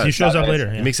 he does. He shows up later.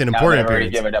 It Yeah. makes an Now that important I've already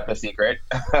appearance. given up a secret.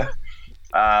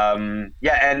 And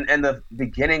the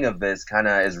beginning of this kind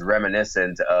of is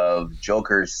reminiscent of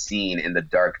Joker's scene in The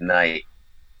Dark Knight.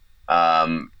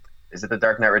 Is it The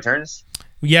Dark Knight Returns?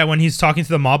 Yeah, when he's talking to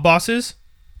the mob bosses.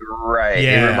 Right.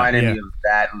 Yeah, it reminded yeah. me of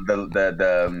that,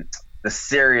 the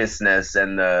seriousness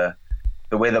and the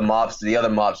way the other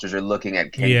mobsters are looking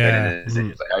at Kingpin. Yeah. And it's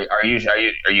like, are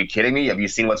you kidding me? Have you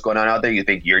seen what's going on out there? You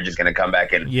think you're just gonna come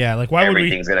back and Yeah, like why would we?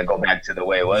 everything's gonna go back to the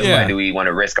way it was? Yeah. Why do we want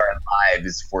to risk our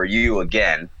lives for you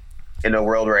again in a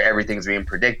world where everything's being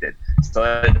predicted?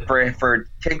 So for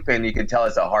Kingpin, you can tell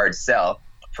it's a hard sell.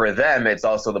 For them, it's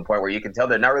also the point where you can tell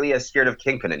they're not really as scared of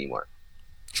Kingpin anymore.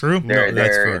 True.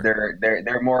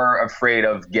 They're more afraid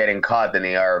of getting caught than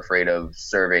they are afraid of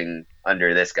serving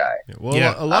under this guy. Well,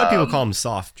 Yeah. a lot of people call him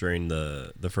soft during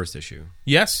the first issue.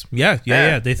 Yes.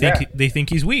 Yeah. They think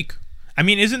he's weak. I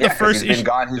mean, isn't the first issue?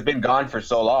 He's been gone for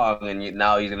so long, and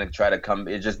now he's gonna try to come.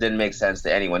 It just didn't make sense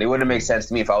to anyone. It wouldn't make sense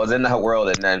to me if I was in that world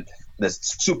and then this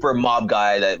super mob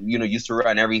guy that used to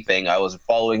run everything. I was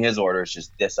following his orders,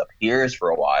 just disappears for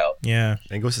a while, Yeah.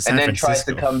 And goes to San and then Francisco. tries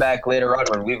to come back later on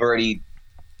when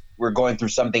we're going through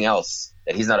something else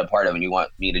that he's not a part of, and you want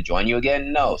me to join you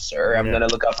again? No, sir. I'm gonna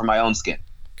look out for my own skin.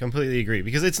 Completely agree,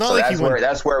 because it's not So like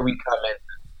that's where we come in.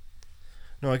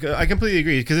 No, I completely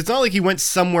agree, because it's not like he went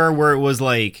somewhere where it was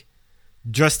like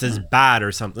just as bad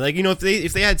or something. Like,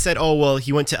 if they had said, "Oh, well,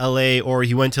 he went to LA or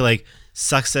he went to like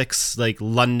Sussex, like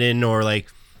London or like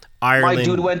Ireland." My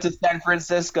dude went to San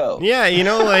Francisco. Yeah,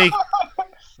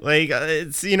 like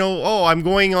it's oh, I'm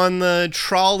going on the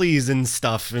trolleys and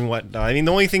stuff and whatnot. I mean,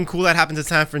 the only thing cool that happened to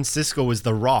San Francisco was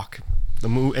The Rock, the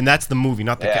movie, and that's the movie,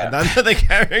 not the not the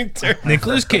character.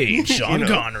 Nicolas Cage, Sean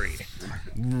Connery.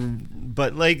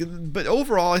 But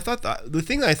overall, I thought the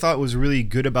thing that I thought was really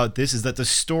good about this is that the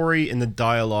story and the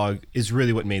dialogue is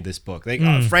really what made this book. Like,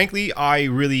 frankly, I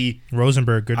really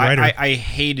Rosenberg, good writer. I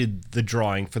hated the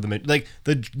drawing for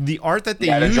the art that they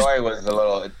The used. drawing was a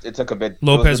little. It took a bit.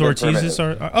 Lopez it was a bit Ortiz is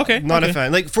primitive. okay. Not okay. a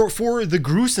fan. Like for the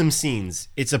gruesome scenes,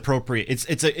 it's appropriate.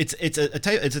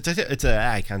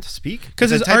 I can't speak.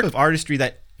 'Cause it's his a type art- of artistry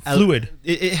that Fluid.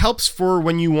 It helps for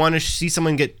when you want to see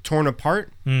someone get torn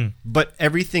apart. But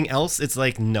everything else, it's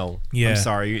like no. Yeah. I'm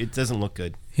sorry, it doesn't look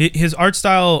good. His art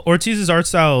style, Ortiz's art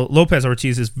style, Lopez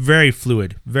Ortiz is very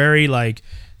fluid, very like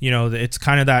it's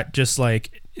kind of that just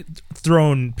like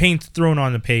paint thrown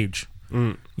on the page.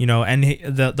 And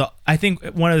the I think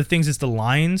one of the things is the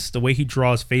lines, the way he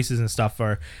draws faces and stuff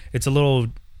it's a little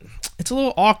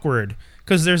awkward.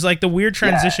 Because there's like the weird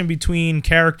transition between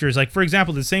characters. Like, for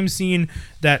example, the same scene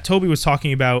that Toby was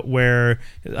talking about where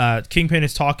Kingpin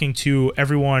is talking to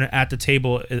everyone at the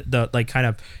table, the like kind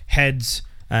of heads,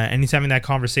 and he's having that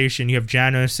conversation. You have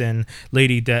Janice and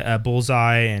Lady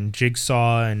Bullseye and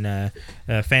Jigsaw and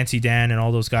Fancy Dan and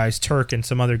all those guys, Turk and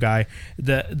some other guy.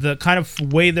 The kind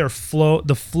of way the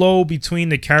flow between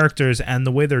the characters and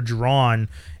the way they're drawn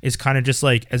is kind of just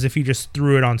like as if he just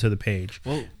threw it onto the page.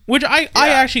 Well, Which I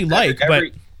actually like, but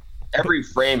every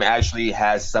frame actually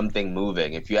has something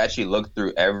moving. If you actually look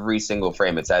through every single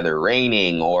frame, it's either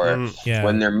raining or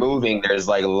when they're moving, there's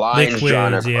like lines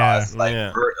drawn across, like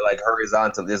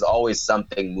horizontal. There's always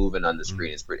something moving on the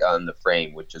screen. It's on the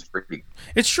frame, which is pretty.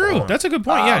 It's true. Cool. That's a good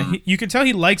point. You can tell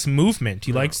he likes movement.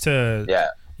 He likes to.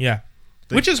 Yeah.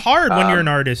 Which is hard when you're an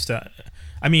artist.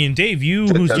 I mean, Dave,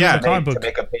 who's doing the comic book, to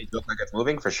make a page look like it's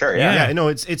moving for sure. Yeah. No,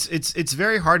 it's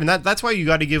very hard, and that's why you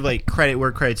got to give like credit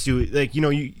where credit's due. Like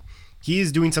he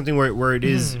is doing something where it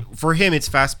is for him. It's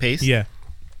fast paced. Yeah.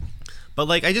 But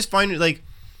like I just find it like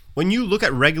when you look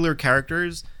at regular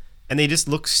characters and they just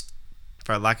look,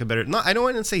 for lack of a better, I don't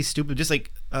want to say stupid, just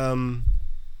like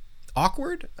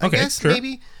awkward. I guess sure.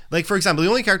 Maybe like for example, the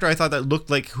only character I thought that looked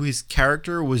like who his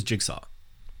character was Jigsaw.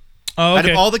 Oh, okay. Out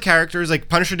of all the characters, like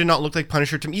Punisher did not look like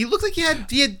Punisher to me. He looked like he had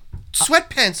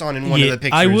sweatpants on in one of the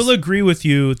pictures. I will agree with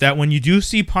you that when you do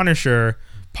see Punisher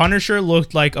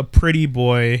looked like a pretty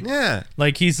boy. Yeah.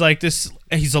 Like he's like this.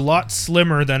 He's a lot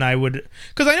slimmer than I would.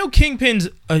 Because I know Kingpin's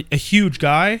a huge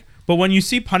guy, but when you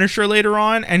see Punisher later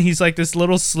on and he's like this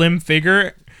little slim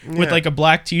figure with like a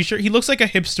black T-shirt, he looks like a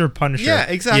hipster Punisher. Yeah,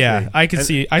 exactly. Yeah, I can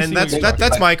see. And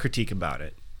that's my critique about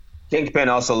it. Kingpin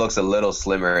also looks a little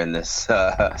slimmer in this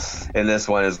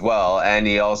one as well, and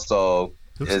he also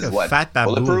is like fat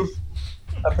bulletproof.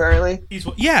 Apparently,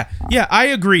 I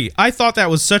agree. I thought that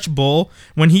was such bull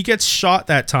when he gets shot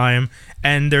that time,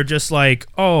 and they're just like,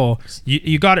 "Oh,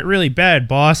 you got it really bad,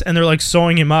 boss," and they're like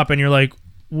sewing him up, and you're like,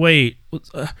 "Wait,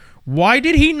 why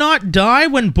did he not die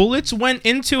when bullets went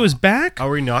into his back?" Are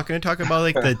we not going to talk about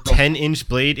like the 10-inch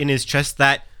blade in his chest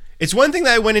that? It's one thing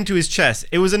that it went into his chest.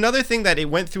 It was another thing that it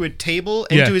went through a table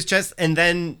into his chest, and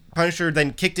then Punisher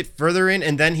then kicked it further in,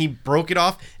 and then he broke it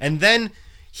off, and then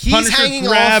he's Punisher hanging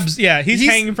grabs, off. Yeah, he's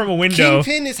hanging from a window.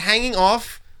 Kingpin is hanging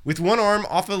off with one arm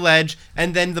off a ledge,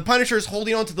 and then the Punisher is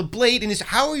holding onto the blade, and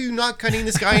how are you not cutting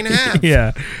this guy in half?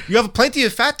 Yeah. You have plenty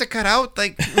of fat to cut out.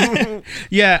 Like,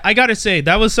 yeah, I gotta say,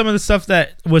 that was some of the stuff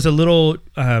that was a little...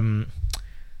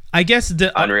 I guess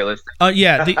the unrealistic.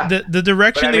 The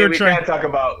direction they were trying.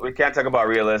 We can't talk about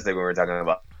realistic when we're talking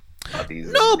about these.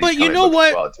 No, but you know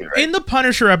what? Well too, right? In the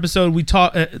Punisher episode, we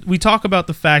talk about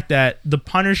the fact that the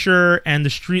Punisher and the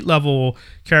street level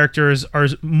characters are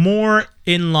more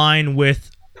in line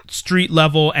with street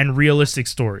level and realistic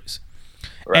stories.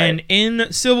 Right. And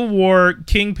in Civil War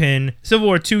 2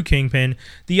 Kingpin,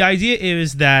 the idea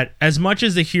is that as much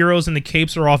as the heroes and the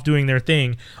capes are off doing their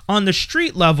thing, on the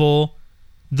street level,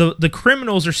 the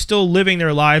criminals are still living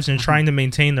their lives and trying to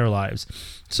maintain their lives.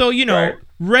 So,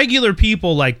 regular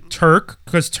people like Turk,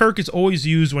 because Turk is always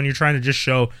used when you're trying to just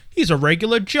show he's a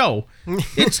regular Joe.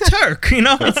 It's Turk,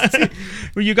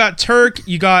 You got Turk,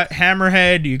 you got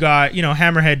Hammerhead,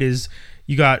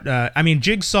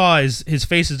 Jigsaw his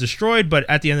face is destroyed, but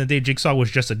at the end of the day, Jigsaw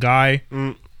was just a guy.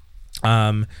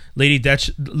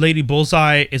 Lady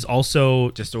Bullseye is also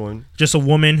just a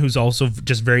woman who's also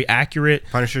just very accurate.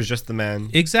 Punisher's just the man.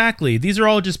 Exactly. These are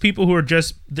all just people who are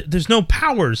just there's no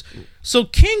powers. So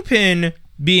Kingpin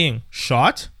being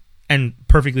shot and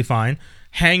perfectly fine,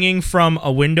 hanging from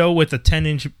a window with a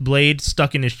 10-inch blade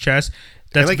stuck in his chest.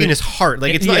 That's in his heart.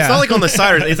 Like it's not like on the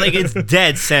side. It's like it's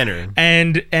dead center.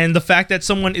 And the fact that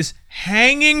someone is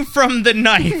hanging from the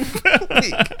knife,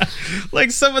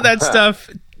 like some of that stuff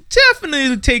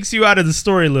definitely takes you out of the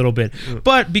story a little bit.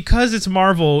 But because it's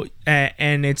Marvel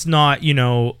and it's not,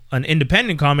 an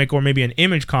independent comic or maybe an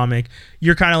Image comic,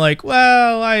 you're kind of like,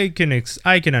 well, I can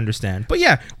understand. But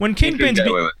yeah, when Kingpin's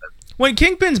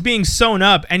being sewn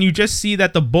up and you just see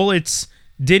that the bullets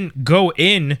didn't go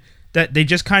in, that they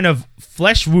just kind of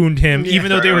flesh wound him, even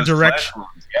though they were direct.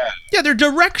 Yeah, they're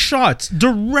direct shots, and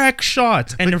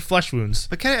they're flesh wounds.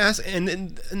 But can I ask,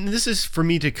 and this is for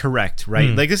me to correct, right?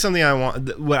 Like this is something I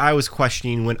want. What I was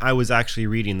questioning when I was actually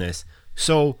reading this.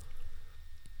 So,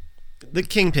 the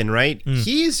Kingpin, right?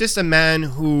 He's just a man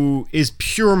who is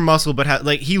pure muscle, but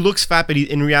he looks fat, but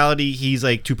in reality, he's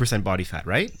like 2% body fat,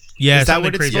 right? Yeah, is that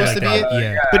what it's supposed to be?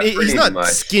 Yeah, but he's not much.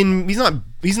 Skin.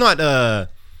 He's not.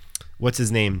 What's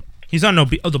his name? He's not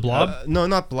the Blob. No,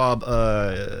 not Blob.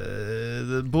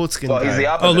 The bullet skin guy. He's the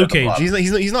opposite. Luke Cage.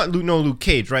 He's not Luke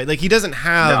Cage, right? Like he doesn't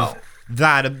have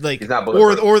that, like, he's not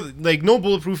or like no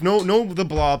bulletproof, no the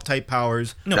Blob type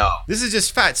powers. No. This is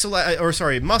just fat. So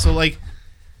muscle. Like,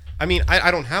 I mean,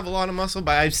 I don't have a lot of muscle,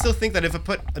 but I still think that if I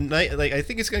put a knife, like, I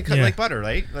think it's gonna cut like butter,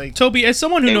 right? Like Toby, as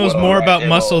someone who knows more about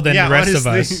muscle than the rest of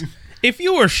us. If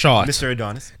you were shot, Mr.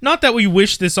 Adonis. Not that we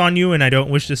wish this on you, and I don't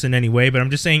wish this in any way, but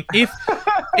I'm just saying,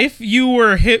 if you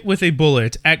were hit with a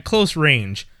bullet at close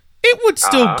range, it would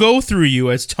still go through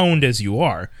you as toned as you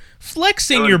are.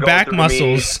 flexing would your go back through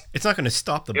muscles. It's not going to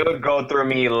stop the It would go through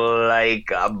me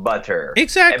like butter.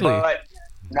 Exactly. But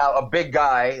now a big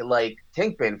guy like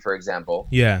Kingpin, for example,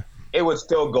 Yeah. it would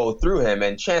still go through him,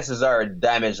 and chances are it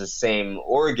damage the same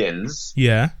organs,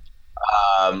 Yeah.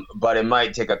 but it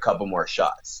might take a couple more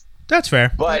shots. That's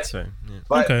fair. But That's fine. Yeah.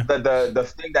 But Okay. the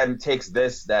thing that takes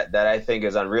this that I think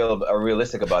is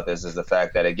unrealistic about this is the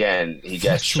fact that again he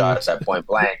gets Flesh shot at point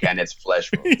blank and it's flesh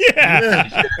wound. Yeah.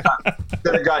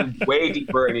 Should have gone way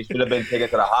deeper and he should have been taken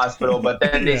to the hospital. But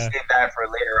then they Yeah. saved that for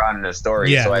later on in the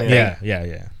story. Yeah. So I yeah. think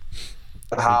Yeah.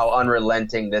 how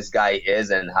unrelenting this guy is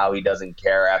and how he doesn't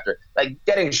care after like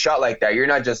getting shot like that. You're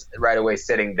not just right away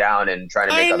sitting down and trying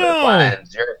to make I other know.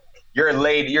 plans. You're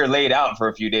laid out for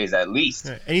a few days at least.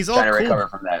 And he's all Trying to cool. recover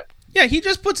from that. Yeah, he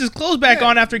just puts his clothes back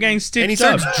on after getting stitched And he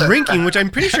starts up. drinking, which I'm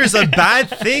pretty sure is a bad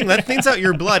thing. That thins out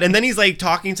your blood. And then he's like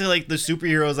talking to like the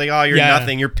superheroes, like, "Oh, you're Yeah.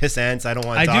 nothing. You're pissants. I don't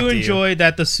want to I talk do to you." enjoy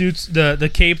that the suits, the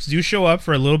capes do show up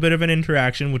for a little bit of an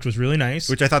interaction, which was really nice.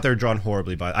 Which I thought they were drawn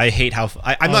horribly by. I hate how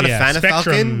I'm Oh, not yeah. a fan Spectrum. of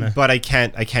Falcon, but I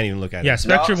can't even look at Yeah, it.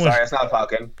 Spectrum No, was sorry, it's not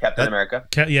Falcon. Captain America.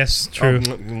 Yes, true.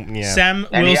 Yeah. Sam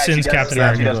And he Wilson's actually Captain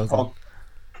does, America.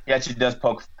 He actually does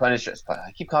poke Punisher.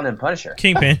 I keep calling him Punisher.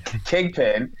 Kingpin.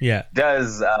 Kingpin Yeah.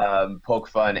 does poke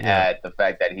fun at the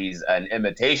fact that he's an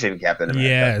imitation Captain America.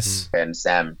 Yes. And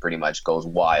Sam pretty much goes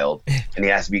wild. And he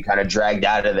has to be kind of dragged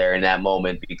out of there in that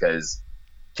moment because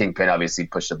Kingpin obviously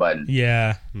pushed the button.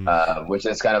 Yeah. Which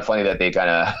is kind of funny that they kind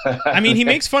of... I mean, he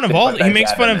makes fun of he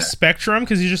makes fun of Spectrum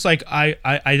because he's just like,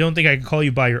 I don't think I can call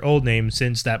you by your old name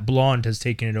since that blonde has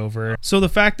taken it over. So the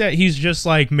fact that he's just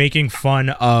like making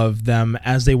fun of them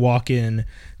as they walk in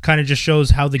kind of just shows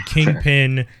how the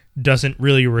Kingpin doesn't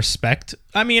really respect.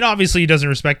 I mean, obviously he doesn't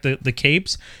respect the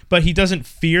capes, but he doesn't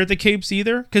fear the capes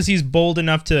either because he's bold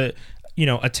enough to,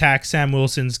 attack Sam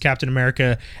Wilson's Captain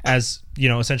America as,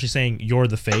 essentially saying you're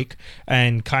the fake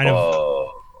and kind of.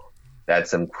 Oh,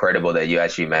 that's incredible that you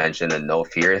actually mentioned the no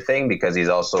fear thing because he's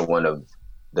also one of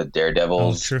the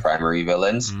Daredevil's true. primary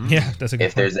villains. Yeah, that's a good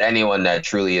If point. there's anyone that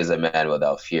truly is a man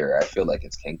without fear, I feel like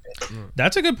it's Kingpin.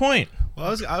 That's a good point. Well, I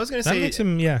was going to That say makes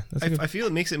him, yeah. That's a good I feel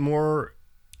it makes it more.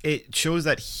 It shows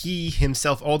that he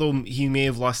himself, although he may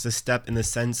have lost a step in the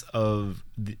sense of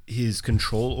his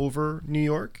control over New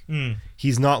York,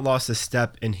 he's not lost a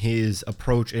step in his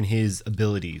approach and his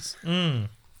abilities.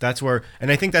 That's where,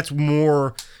 and I think that's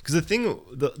more because the thing,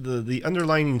 the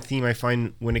underlying theme I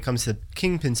find when it comes to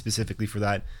Kingpin specifically for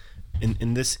that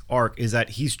in this arc is that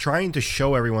he's trying to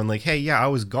show everyone like, hey, yeah, I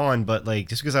was gone, but like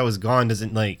just because I was gone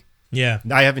doesn't like Yeah.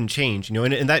 I haven't changed,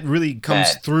 and that really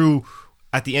comes through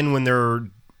at the end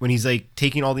when he's like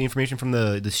taking all the information from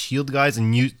the Shield guys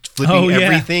and flipping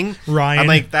everything. Ryan. I'm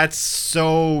like, that's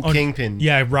so Kingpin.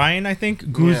 Yeah, Ryan, I think.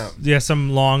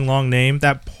 Some long name.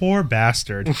 That poor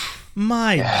bastard.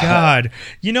 My God.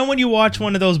 You know when you watch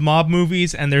one of those mob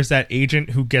movies and there's that agent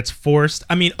who gets forced?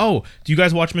 I mean, do you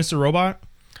guys watch Mr. Robot?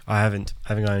 I haven't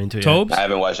gotten into it Tobes? I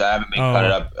haven't watched. I haven't been caught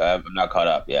up. I'm not caught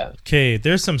up. Yeah. Okay,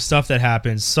 there's some stuff that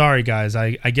happens. Sorry, guys.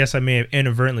 I guess I may have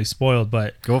inadvertently spoiled,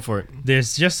 but yet. Go for it.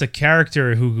 there's just a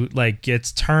character who like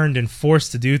gets turned and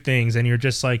forced to do things, and you're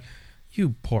just like,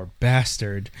 you poor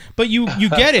bastard. But you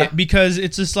get it because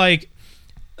it's just like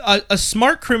a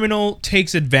smart criminal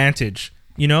takes advantage.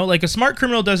 Like a smart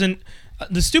criminal doesn't.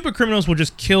 The stupid criminals will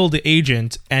just kill the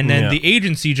agent, and then the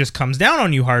agency just comes down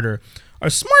on you harder. A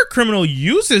smart criminal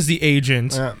uses the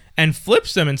agent and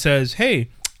flips them and says, "Hey,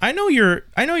 I know you're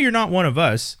not one of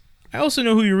us. I also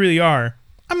know who you really are.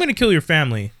 I'm going to kill your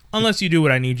family unless you do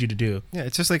what I need you to do." Yeah,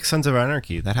 it's just like Sons of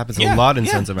Anarchy. That happens a lot in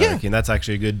Sons of Anarchy, and that's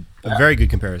actually a very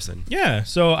good comparison. Yeah,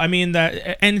 so I mean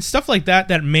that, and stuff like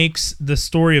that makes the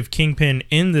story of Kingpin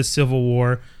in the Civil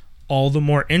War all the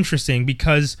more interesting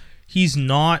because he's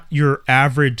not your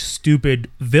average stupid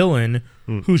villain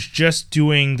who's just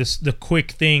doing the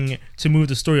quick thing to move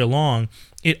the story along.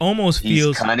 It almost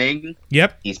feels He's cunning.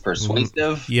 Yep. He's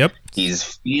persuasive. Yep. He's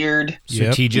feared.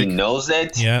 Strategic. He knows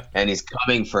it. Yep. And he's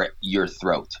coming for your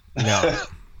throat. Yeah.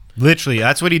 Literally,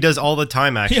 that's what he does all the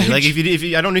time. Actually, Yeah. like if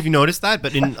you, I don't know if you noticed that,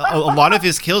 but in a lot of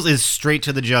his kills is straight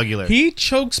to the jugular. He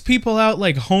chokes people out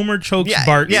like Homer chokes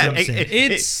Bart Simpson.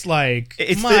 It's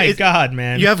God,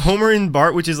 man. You have Homer and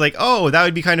Bart, which is like, oh, that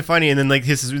would be kind of funny, and then like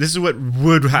this is what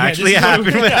would actually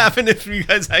happen. What happened if you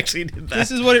guys actually did that? This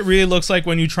is what it really looks like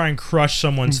when you try and crush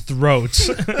someone's throat.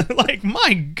 Like,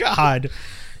 my God.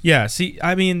 Yeah, see,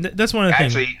 I mean, that's one of the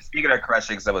things. Actually, speaking of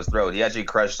crushing someone's throat, he actually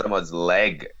crushed someone's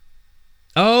leg.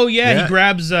 Oh, yeah, he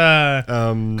grabs,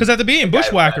 because at the beginning,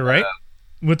 Bushwhacker, right?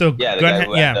 with the Yeah, the gun. guy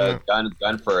who had the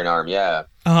gun for an arm. Yeah.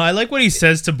 I like what he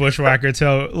says to Bushwhacker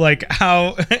too. Like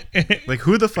how. Like,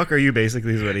 who the fuck are you?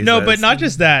 Basically, is what he No, says. but not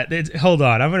just that. Hold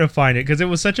on, I'm gonna find it because it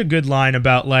was such a good line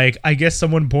about like I guess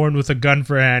someone born with a gun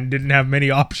for a hand didn't have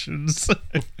many options.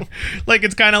 Like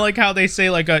it's kind of like how they say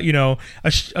like a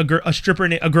stripper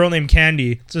a girl named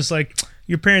Candy. It's just like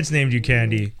your parents named you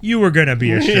Candy. You were gonna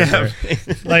be a stripper.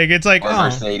 Like it's like Or oh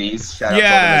Mercedes. Shout out to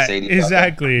yeah, the Mercedes.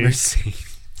 exactly.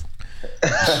 Mercedes.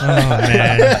 Oh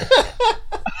man.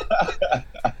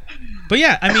 But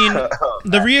yeah, I mean,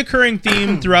 the reoccurring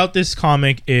theme throughout this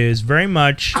comic is very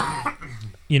much,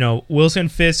 Wilson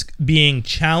Fisk being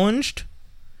challenged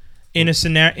in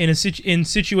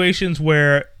situations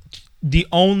where the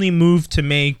only move to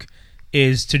make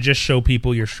is to just show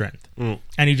people your strength, and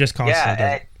he just constantly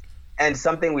does it. And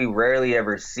something we rarely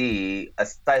ever see,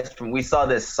 aside from we saw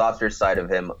this softer side of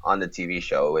him on the TV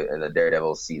show in the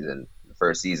Daredevil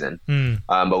first season,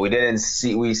 but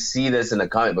we see this in the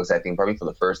comic books, I think probably for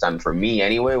the first time for me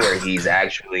anyway, where he's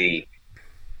actually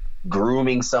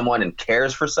grooming someone and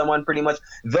cares for someone pretty much,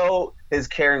 though his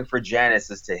caring for Janice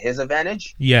is to his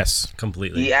advantage. Yes,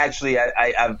 completely. He actually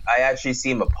I actually see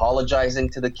him apologizing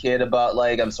to the kid about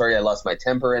like, I'm sorry I lost my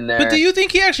temper in there. But do you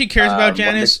think he actually cares about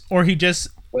Janice, or he just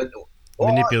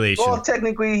manipulation? Well,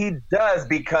 technically he does,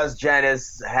 because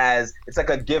Janice it's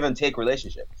like a give and take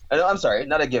relationship. I'm sorry,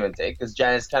 not a give and take, because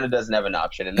Janice kind of doesn't have an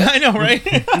option in this. I know, right?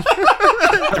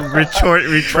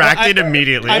 Retracted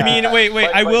immediately. I mean, wait.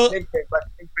 I will. But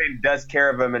Kingpin does care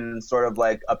of him in sort of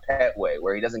like a pet way,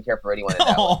 where he doesn't care for anyone in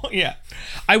that way. Yeah.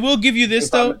 I will give you this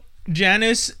though.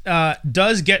 Janice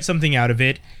does get something out of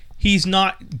it. He's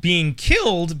not being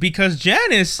killed because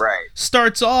Janice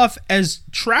starts off as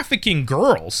trafficking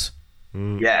girls.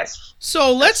 Yes.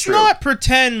 So let's not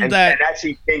pretend that. And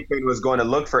actually, Kingpin was going to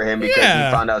look for him because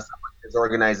he found out his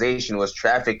organization was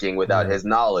trafficking without his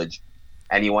knowledge,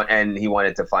 and he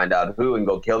wanted to find out who and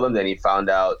go kill them. Then he found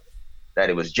out that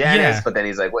it was Janice, but then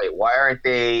he's like, "Wait, why aren't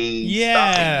they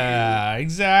stopping you?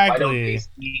 Exactly.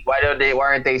 Why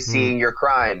aren't they seeing your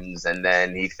crimes?" And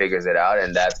then he figures it out,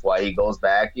 and that's why he goes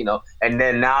back, And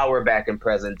then now we're back in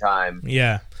present time.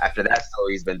 Yeah. After that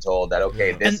story's been told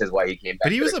that this is why he came back.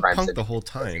 But he was to a crime punk scene the whole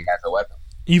time. He has a weapon.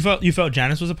 You felt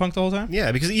Janice was a punk the whole time?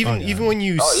 Yeah, because even when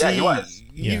you see, he was.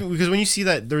 Because when you see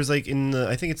that, there's like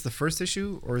I think it's the first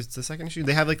issue or it's the second issue,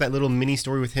 they have like that little mini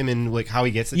story with him and like how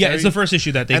he gets it. Yeah, it's the first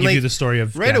issue that they give you the story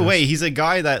of right Janice. away. He's a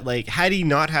guy that like had he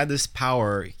not had this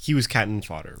power, he was cannon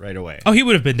fodder right away. Oh, he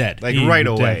would have been dead. Like right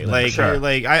away. Like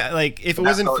if it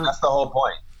wasn't that's the whole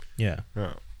point. Yeah.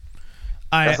 Oh.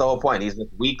 That's the whole point. He's this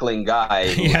weakling guy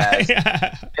who has,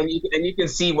 and you can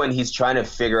see when he's trying to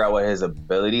figure out what his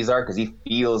abilities are, because he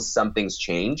feels something's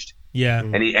changed. Yeah,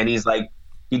 and he's like,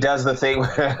 he does the thing.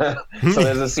 So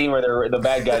there's a scene where the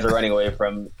bad guys are running away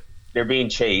from, they're being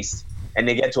chased, and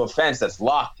they get to a fence that's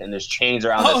locked, and there's chains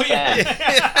around this fence.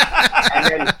 And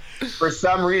then for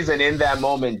some reason, in that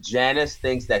moment, Janice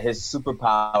thinks that his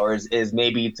superpowers is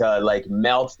maybe to like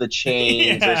melt the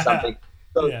chains or something.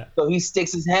 So he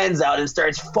sticks his hands out and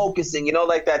starts focusing,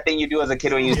 like that thing you do as a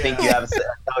kid when you think you have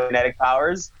telekinetic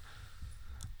powers.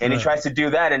 And he tries to do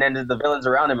that, and then the villains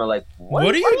around him are like,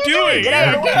 "What are you doing? Get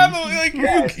out of the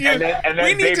way!" And then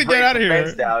we need to get out of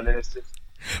here. Down, and it's just,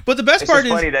 but the best part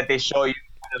is funny that they show you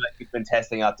kind of like he's been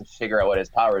testing out to figure out what his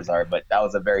powers are. But that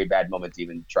was a very bad moment to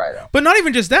even try that. But not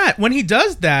even just that. When he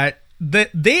does that,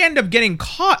 they end up getting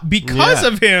caught because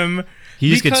of him. He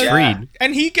just gets freed.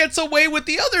 And he gets away with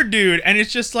the other dude. And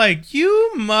it's just like,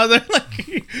 you mother... Like,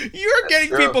 you're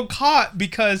getting people caught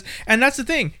because... And that's the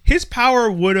thing. His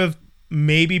power would have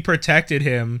maybe protected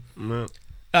him. No.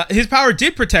 His power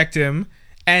did protect him.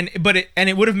 And it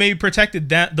would have maybe protected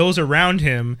those around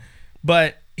him.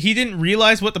 But he didn't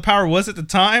realize what the power was at the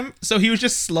time. So he was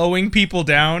just slowing people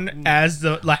down as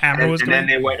the hammer was going. And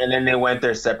then they went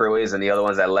their separate ways, and the other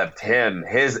ones that left him,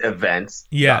 his events,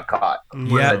 got caught.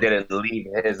 Ones that didn't leave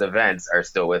his events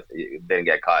didn't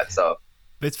get caught. So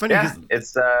it's funny. Yeah,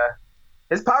 it's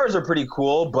his powers are pretty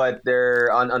cool, but they're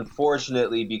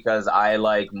unfortunately, because I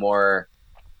like more.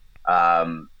 I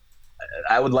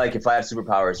would like, if I have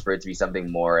superpowers, for it to be something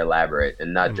more elaborate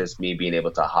and not just me being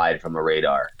able to hide from a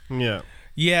radar. Yeah.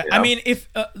 Yeah, I mean, if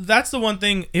that's the one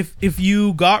thing, if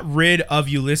you got rid of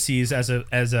Ulysses as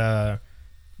a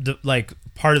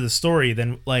part of the story,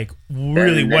 then like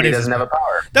really then what he is doesn't have a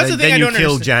power. That's the thing I don't understand. Then you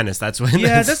kill Janice. That's when.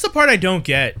 Yeah, that's the part I don't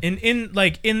get.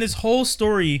 In this whole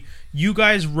story, you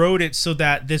guys wrote it so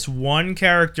that this one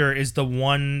character is the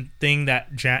one thing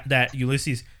that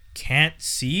Ulysses can't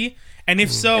see. And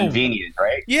if so, convenient,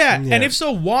 right? Yeah, and if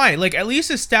so, why? Like, at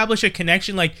least establish a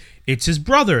connection. Like, it's his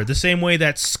brother. The same way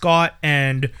that Scott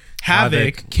and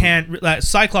Havoc can't,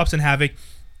 Cyclops and Havoc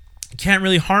can't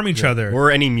really harm each other.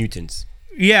 Or any mutants.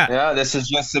 Yeah. Yeah, this is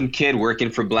just some kid working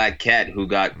for Black Cat who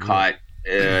got caught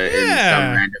in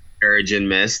some random marriage and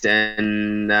missed,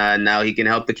 and now he can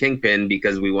help the Kingpin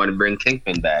because we want to bring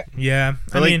Kingpin back. Yeah.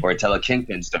 Or tell a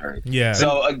Kingpin story. Yeah.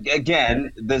 So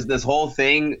again, this whole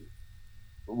thing,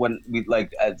 when we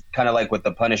kind of like with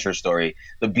the Punisher story,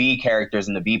 the B characters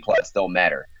and the B plots don't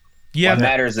matter. Yeah. What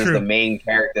matters is the main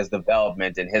character's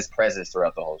development and his presence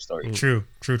throughout the whole story. True.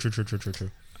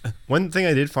 One thing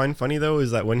I did find funny though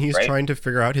is that when he's trying to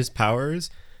figure out his powers,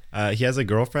 he has a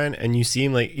girlfriend, and you see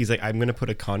him he's like, I'm gonna put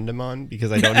a condom on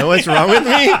because I don't know what's wrong with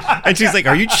me. And she's like,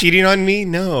 are you cheating on me?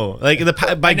 No.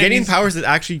 By getting powers, it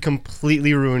actually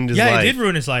completely ruined his life. Yeah, it did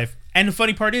ruin his life. And the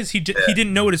funny part is he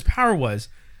didn't know what his power was.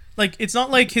 Like, it's not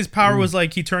like his power was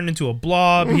like he turned into a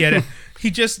blob. He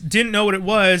just didn't know what it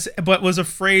was, but was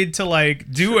afraid to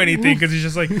do anything because he's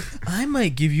just like, I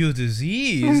might give you a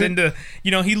disease, and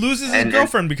he loses his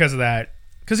girlfriend because of that.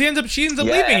 Because she ends up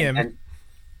leaving him.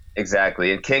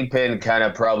 Exactly, and Kingpin kind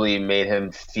of probably made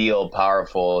him feel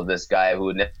powerful. This guy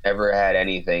who never had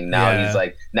anything. Now he's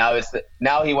like,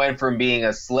 now he went from being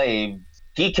a slave.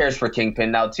 He cares for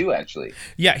Kingpin now too. Actually,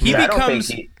 yeah, he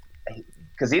becomes.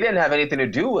 Because he didn't have anything to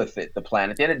do with it, the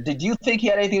planet. Did you think he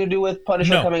had anything to do with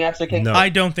Punisher coming after Kingpin? No. I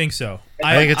don't think so.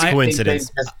 I think it's a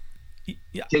coincidence.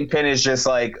 Kingpin is just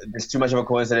like, it's too much of a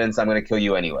coincidence. I'm going to kill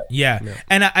you anyway. Yeah.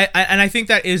 And I think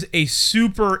that is a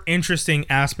super interesting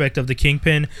aspect of the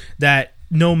Kingpin, that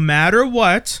no matter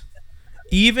what,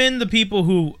 even the people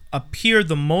who appear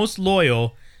the most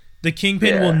loyal, the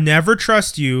Kingpin will never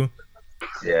trust you.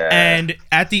 Yeah. And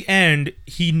at the end,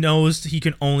 he knows he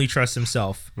can only trust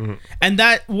himself. Mm-hmm. And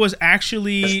that was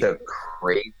actually just a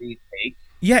crazy take.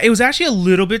 Yeah, it was actually a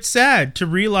little bit sad to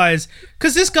realize,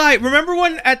 because this guy, remember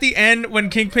when at the end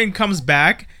when Kingpin comes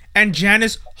back and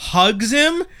Janice hugs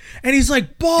him and he's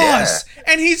like, boss,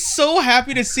 and he's so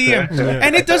happy to see him.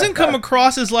 And it doesn't come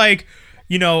across as like,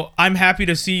 I'm happy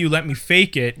to see you, let me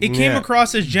fake it. It came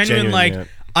across as genuine.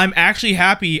 I'm actually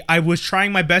happy. I was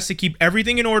trying my best to keep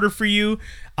everything in order for you.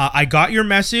 I got your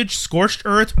message, scorched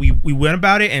earth. We went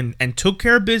about it and took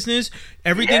care of business.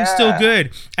 Everything's still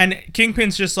good. And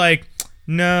Kingpin's just like,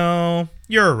 no,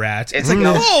 you're a rat. It's like,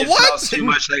 what? Too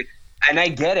much. And I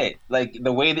get it. Like,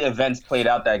 the way the events played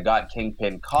out that got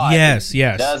Kingpin caught. Yes.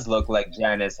 It does look like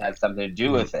Janice had something to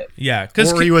do with it. Yeah.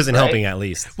 Or he wasn't helping at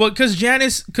least. Well, because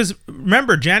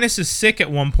remember, Janice is sick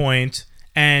at one point.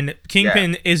 And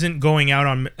Kingpin isn't going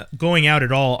out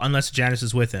at all unless Janice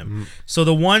is with him. Mm-hmm. So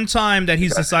the one time that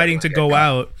he's deciding to go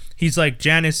out, he's like,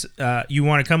 Janice, you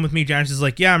want to come with me? Janice is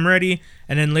like, yeah, I'm ready.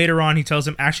 And then later on, he tells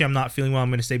him, actually, I'm not feeling well. I'm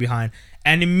going to stay behind.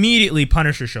 And immediately,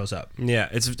 Punisher shows up. Yeah,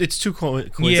 it's too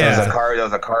coincidental. Yeah, there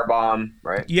was a car bomb,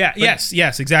 right? Yeah,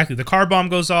 yes, exactly. The car bomb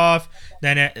goes off.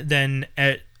 Then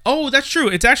that's true.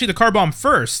 It's actually the car bomb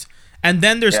first. And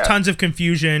then there's tons of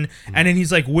confusion, and then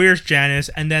he's like, where's Janice?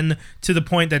 And then to the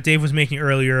point that Dave was making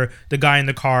earlier, the guy in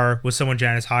the car was someone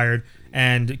Janice hired,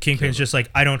 and Kingpin's just like,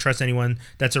 I don't trust anyone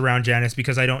that's around Janice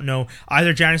because I don't know.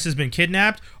 Either Janice has been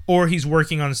kidnapped or he's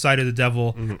working on the side of the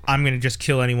devil. Mm-hmm. I'm going to just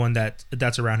kill anyone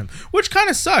that's around him. Which kind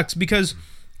of sucks because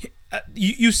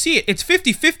you see it. It's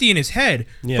 50-50 in his head,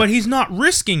 but he's not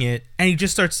risking it, and he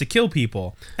just starts to kill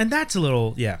people. And that's a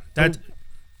little,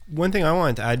 one thing I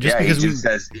wanted to add, because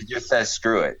he just says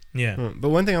screw it. Yeah. But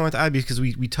one thing I want to add, because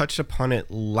we touched upon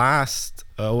it last.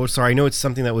 I know it's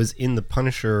something that was in the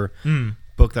Punisher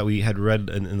book that we had read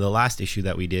in the last issue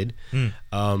that we did.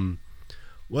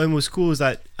 What was cool is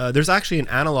that there's actually an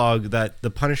analog that the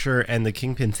Punisher and the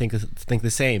Kingpin think the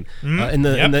same. In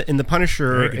the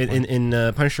Punisher in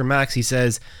Punisher Max, he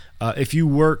says, if you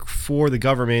work for the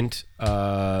government,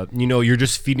 you're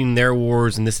just feeding their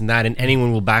wars and this and that, and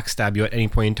anyone will backstab you at any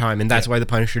point in time. And that's why the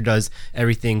Punisher does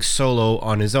everything solo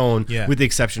on his own, with the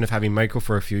exception of having Michael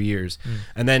for a few years.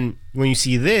 And then when you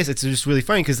see this, it's just really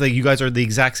funny because you guys are the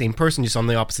exact same person, just on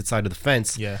the opposite side of the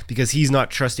fence. Yeah. Because he's not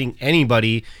trusting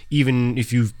anybody, even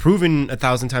if you've proven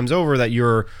 1,000 times over that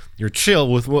you're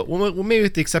chill with. Well, maybe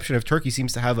with the exception of Turkey,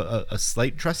 seems to have a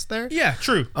slight trust there. Yeah,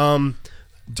 true.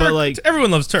 But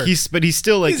everyone loves Turk. He's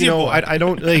still like, I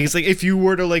don't like. It's like if you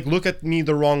were to look at me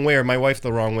the wrong way or my wife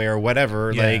the wrong way or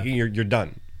whatever, you're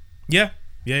done. Yeah.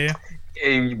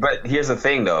 But here's the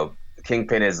thing, though.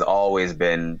 Kingpin has always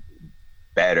been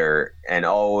better and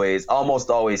almost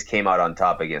always came out on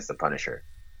top against the Punisher,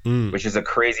 which is a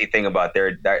crazy thing about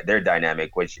their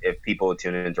dynamic. Which, if people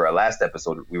tune into our last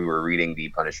episode, we were reading the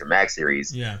Punisher Max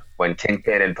series. Yeah. When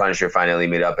Kingpin and Punisher finally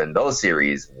meet up in those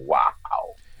series, wow.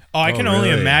 Oh, I can only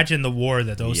really? imagine the war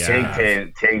that those two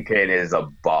have. Kingpin is a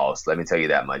boss. Let me tell you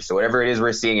that much. So whatever it is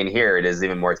we're seeing in here, it is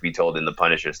even more to be told in the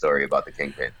Punisher story about the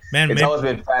Kingpin. Man, It's always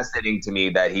been fascinating to me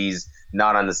that he's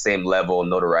not on the same level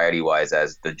notoriety wise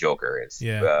as the Joker is.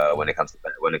 Yeah. When it comes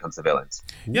to villains.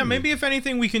 Yeah, maybe if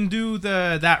anything, we can do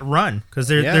that run because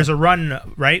there's a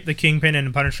run, right? The Kingpin and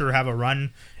the Punisher have a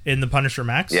run in the Punisher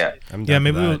Max. Yeah.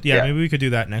 Maybe we could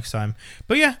do that next time.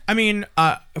 But yeah, I mean,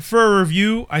 for a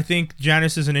review, I think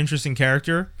Janice is an interesting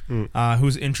character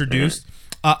who's introduced.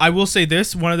 I will say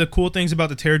this: one of the cool things about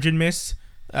the Terrigen Mist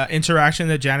interaction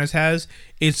that Janice has,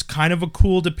 it's kind of a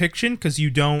cool depiction because you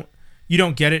don't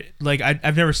get it. Like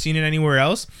I've never seen it anywhere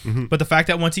else. But the fact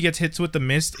that once he gets hit with the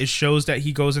mist, it shows that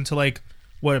he goes into like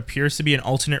what appears to be an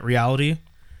alternate reality.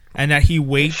 And that he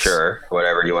waits. Sure,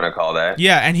 whatever you want to call that.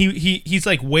 Yeah, and he's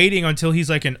like waiting until he's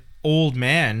like an old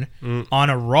man on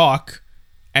a rock,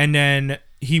 and then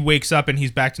he wakes up and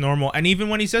he's back to normal. And even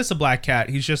when he says to Black Cat,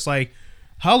 he's just like,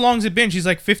 "How long's it been?" She's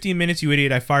like, "15 minutes, you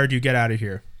idiot! I fired you. Get out of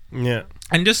here." Yeah.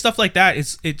 And just stuff like that.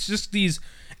 It's just these,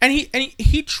 and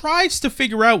he tries to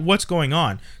figure out what's going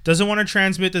on. Doesn't want to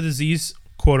transmit the disease,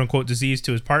 quote unquote disease,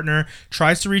 to his partner.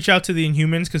 Tries to reach out to the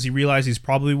Inhumans because he realizes he's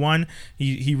probably one.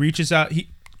 He reaches out. He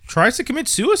tries to commit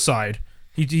suicide.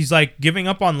 He's like giving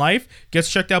up on life,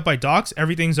 gets checked out by docs,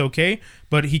 everything's okay,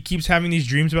 but he keeps having these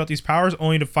dreams about these powers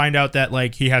only to find out that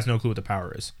like he has no clue what the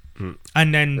power is.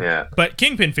 And then but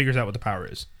Kingpin figures out what the power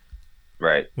is.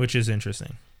 Right. Which is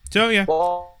interesting. So yeah.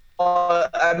 Well,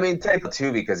 I mean, technically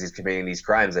too, because he's committing these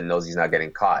crimes and knows he's not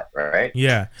getting caught, right?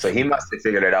 Yeah. So he must have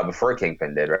figured it out before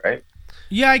Kingpin did, right?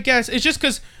 Yeah, I guess. It's just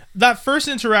because that first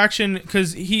interaction,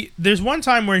 because there's one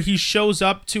time where he shows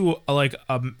up to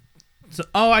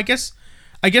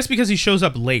I guess because he shows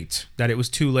up late, that it was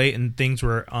too late and things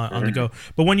were on the go.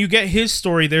 But when you get his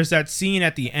story, there's that scene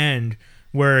at the end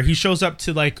where he shows up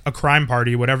to like a crime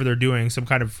party, whatever they're doing, some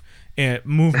kind of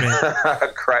movement.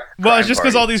 Well, it's just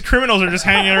because all these criminals are just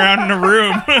hanging around in a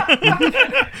room.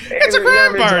 It's a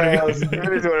crime party. It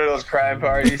was one of those crime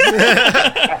parties.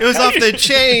 It was off the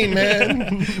chain,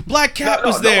 man. Black Cat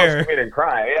was No there. one's committing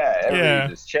crime. Yeah,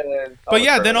 everybody's just chilling. But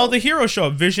yeah, then all the heroes show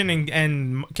up. Vision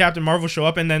and Captain Marvel show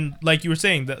up, and then like you were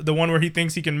saying, the one where he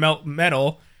thinks he can melt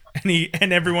metal,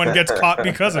 and everyone gets caught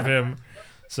because of him.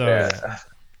 So yeah.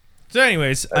 So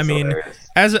anyways, I mean,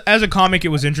 hilarious. as a comic, it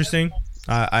was interesting.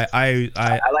 I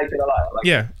liked it a lot.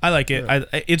 I like it.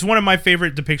 Yeah. It's one of my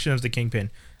favorite depictions of the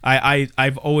Kingpin.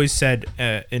 I've always said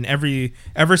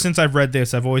ever since I've read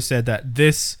this, I've always said that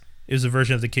this is a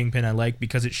version of the Kingpin I like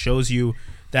because it shows you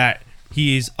that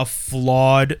he's a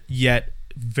flawed yet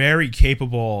very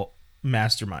capable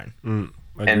mastermind.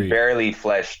 And barely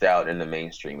fleshed out in the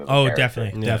mainstream.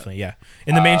 Definitely, yeah.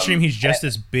 In the mainstream, he's just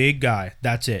this big guy.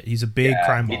 That's it. He's a big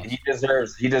crime boss.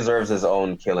 He deserves his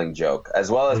own Killing Joke,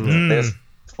 as well as this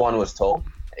one was told.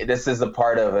 This is a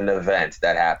part of an event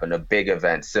that happened, a big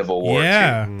event, Civil War.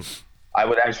 Yeah. II. I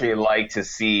would actually like to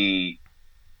see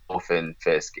Wilson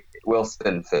Fisk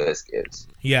is.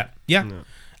 Yeah.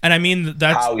 And I mean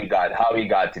that's how he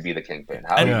got to be the Kingpin,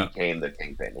 how he became the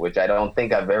Kingpin, which I don't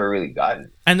think I've ever really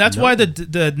gotten. And that's why the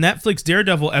Netflix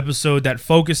Daredevil episode that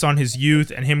focused on his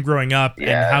youth and him growing up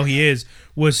and how he is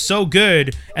was so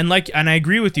good. And I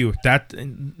agree with you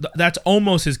that's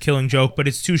almost his Killing Joke, but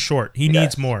it's too short. He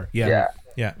needs more. Yeah.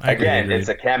 Again, it's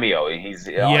a cameo. He's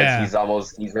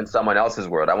in someone else's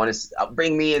world. I want to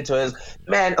bring me into his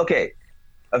man. Okay,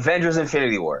 Avengers: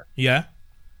 Infinity War. Yeah.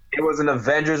 It was an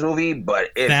Avengers movie, but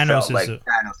it felt like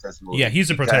Thanos' movie. Yeah, he's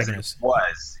the protagonist.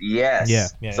 Yes.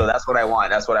 Yeah. So that's what I want.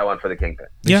 That's what I want for the Kingpin.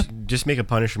 Yeah. Just make a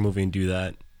Punisher movie and do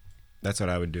that. That's what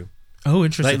I would do. Oh,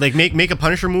 interesting. Like make a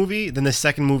Punisher movie, then the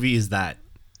second movie is that.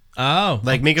 Oh.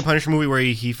 Like make a Punisher movie where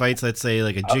he fights, let's say,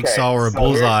 like a Jigsaw or a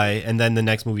Bullseye, and then the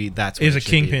next movie that's what is a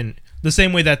Kingpin. The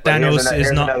same way that Thanos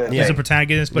is a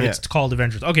protagonist, but it's called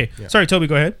Avengers. Okay. Yeah. Sorry, Toby,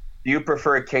 go ahead. Do you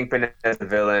prefer Kingpin as a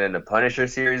villain in the Punisher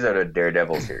series or the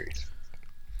Daredevil series?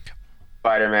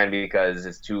 Spider-Man, because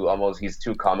he's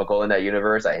too comical in that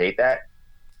universe. I hate that.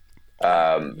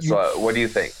 So what do you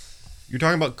think? You're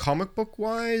talking about comic book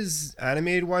wise,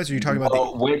 animated wise, or are you talking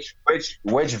about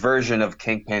which version of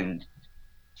Kingpin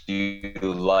do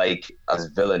you like as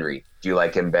villainry? Do you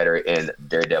like him better in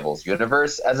Daredevil's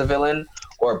universe as a villain,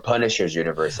 or Punisher's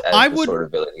universe as the sort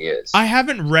of villain he is? I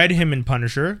haven't read him in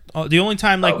Punisher. The only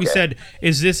time, we said,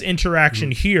 is this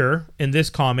interaction here in this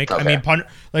comic. Okay. I mean,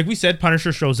 like we said,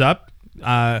 Punisher shows up.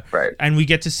 Right. And we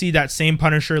get to see that same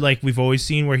Punisher like we've always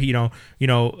seen, where he, he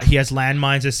has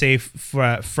landmines that say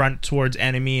front towards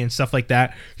enemy and stuff like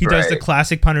that. He does the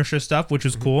classic Punisher stuff, which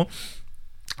was cool.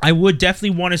 I would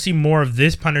definitely want to see more of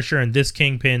this Punisher and this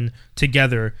Kingpin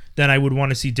together than I would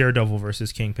want to see Daredevil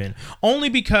versus Kingpin. Only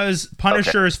because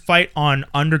Punisher's fight on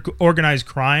organized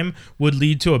crime would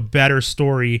lead to a better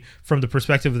story from the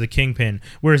perspective of the Kingpin,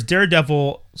 whereas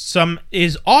Daredevil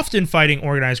is often fighting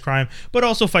organized crime, but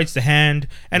also fights the Hand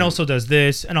and also does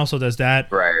this and also does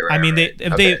that. Right. I mean,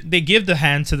 they give the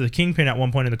Hand to the Kingpin at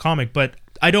one point in the comic, but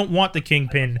I don't want the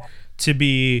Kingpin to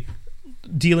be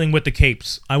dealing with the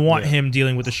capes. I want him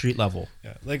dealing with the street level.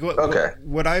 Yeah. Like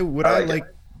what I like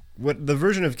what the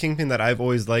version of Kingpin that I've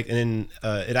always liked, and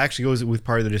it actually goes with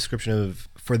part of the description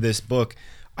for this book.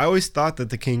 I always thought that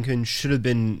the Kingpin should have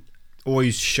been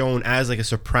always shown as like a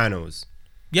Sopranos.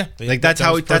 Yeah, like that's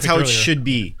how it should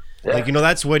be. Yeah. Like,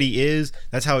 that's what he is.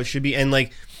 That's how it should be. And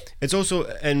like it's also,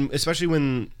 and especially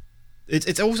when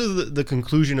it's also the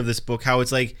conclusion of this book, how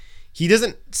it's like he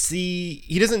doesn't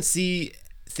see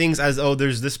things as, oh,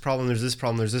 there's this problem, there's this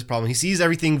problem, there's this problem. He sees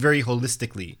everything very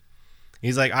holistically.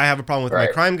 He's like, I have a problem with my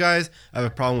crime guys. I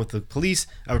have a problem with the police.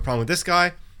 I have a problem with this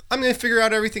guy. I'm going to figure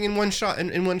out everything in one shot.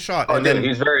 Oh, and then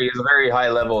he's a very high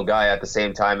level guy at the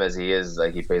same time as he is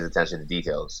like he pays attention to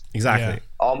details. Exactly. Yeah.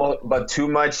 Almost, but too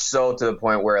much so to the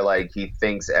point where like he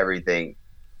thinks everything.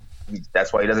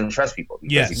 That's why he doesn't trust people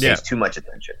because he pays too much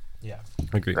attention. Yeah,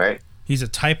 agree. Right. He's a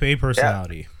Type A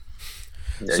personality.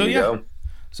 Yeah. There you go.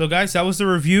 So, guys, that was the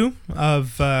review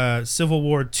of Civil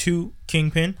War II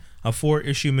Kingpin, a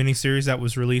 4-issue miniseries that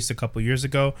was released a couple years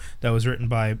ago, that was written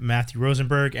by Matthew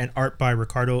Rosenberg and art by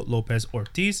Ricardo Lopez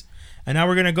Ortiz. And now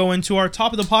we're going to go into our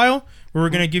top of the pile, where we're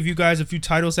going to give you guys a few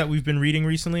titles that we've been reading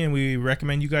recently and we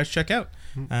recommend you guys check out.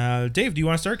 Dave, do you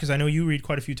want to start? Because I know you read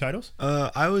quite a few titles.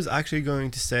 I was actually going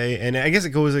to say, and I guess it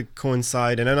goes to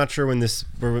coincide, and I'm not sure when this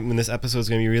episode is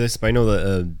going to be released, but I know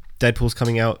that Deadpool's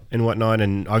coming out and whatnot,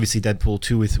 and obviously Deadpool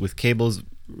 2 with Cable's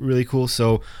really cool.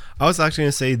 So I was actually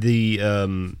going to say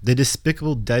the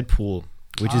Despicable Deadpool,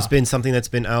 which has been something that's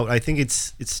been out. I think it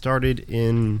started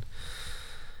in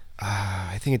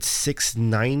I think it's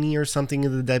 690 or something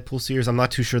of the Deadpool series. I'm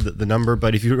not too sure the number,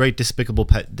 but if you write Despicable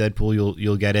Pet Deadpool,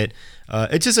 you'll get it.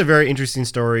 It's just a very interesting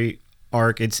story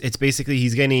arc. It's basically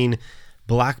he's getting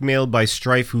blackmailed by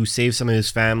Strife, who saved some of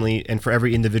his family, and for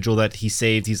every individual that he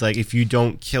saved, he's like, if you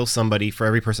don't kill somebody, for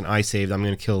every person I saved, I'm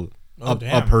going to kill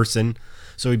a person.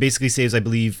 So he basically saves, I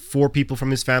believe, 4 people from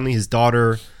his family: his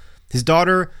daughter,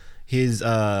 his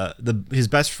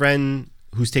best friend,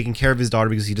 who's taking care of his daughter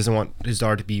because he doesn't want his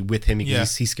daughter to be with him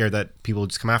because he's scared that people will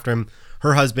just come after him,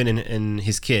 her husband, and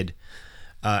his kid.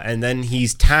 And then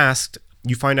he's tasked,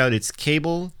 you find out it's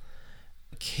Cable,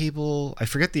 I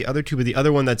forget the other two, but the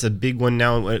other one that's a big one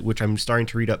now, which I'm starting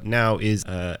to read up now, is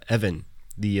Evan,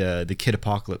 the Kid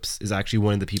Apocalypse, is actually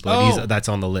one of the people that's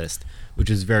on the list,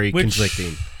 which is very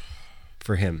conflicting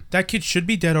for him. That kid should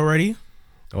be dead already.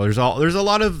 Oh, there's a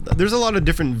lot of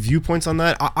different viewpoints on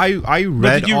that. I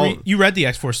read you read the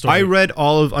X-Force story. I read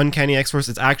all of Uncanny X-Force.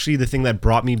 It's actually the thing that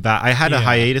brought me back. I had a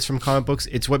hiatus from comic books.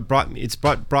 It's what brought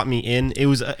me in. It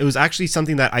was actually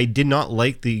something that I did not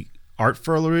like the art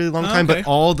for a really long time, but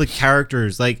all the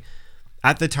characters, like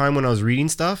at the time when I was reading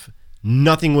stuff,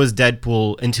 nothing was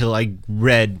Deadpool until I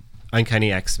read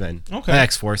Uncanny X-Men,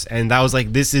 X-Force, and that was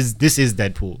like, this is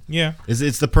Deadpool. Yeah,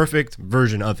 it's the perfect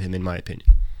version of him in my opinion.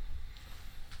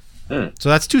 So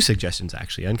that's 2 suggestions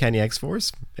actually: Uncanny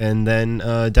X-Force, and then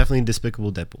definitely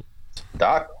Despicable Deadpool.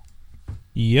 Doc.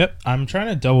 Yep, I'm trying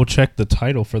to double check the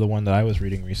title for the one that I was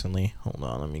reading recently. Hold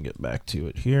on, let me get back to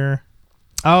it here.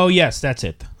 Oh yes, that's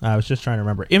it. I was just trying to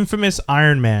remember. Infamous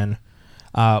Iron Man,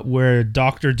 where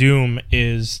Doctor Doom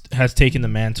has taken the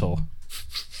mantle.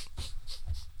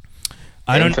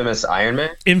 Infamous Iron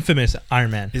Man? Infamous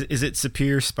Iron Man. Is it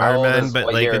Superior Spider-Man,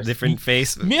 but like a different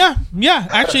face? Yeah.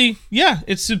 Actually,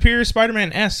 it's Superior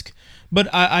Spider-Man-esque. But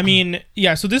I mean,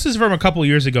 so this is from a couple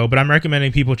years ago, but I'm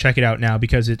recommending people check it out now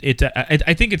because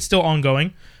I think it's still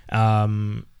ongoing.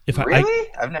 Really?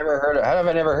 I've never heard of. How have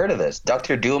I never heard of this?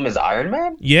 Doctor Doom is Iron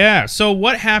Man? Yeah. So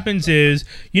what happens is,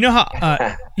 you know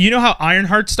how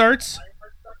Ironheart starts?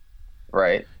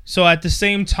 Right. So at the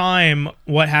same time,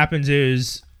 what happens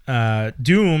is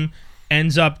Doom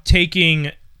ends up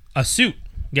taking a suit,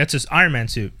 gets his Iron Man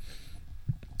suit,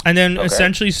 and then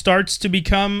essentially starts to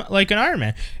become like an Iron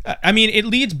Man. I mean, it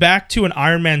leads back to an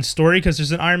Iron Man story because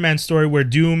there's an Iron Man story where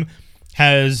Doom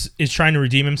is trying to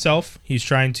redeem himself. He's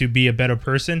trying to be a better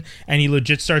person, and he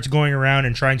legit starts going around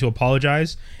and trying to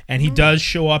apologize. And he does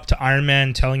show up to Iron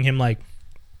Man telling him like,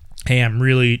 hey, I'm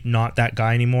really not that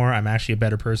guy anymore. I'm actually a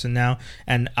better person now.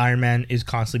 And Iron Man is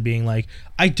constantly being like,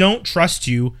 I don't trust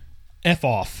you. F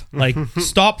off. Like,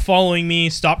 stop following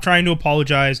me. Stop trying to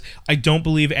apologize. I don't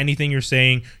believe anything you're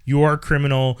saying. You are a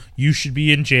criminal. You should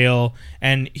be in jail.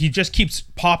 And he just keeps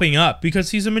popping up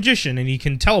because he's a magician and he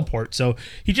can teleport. So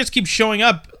he just keeps showing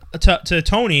up to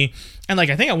Tony. And, like,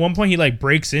 I think at one point he, like,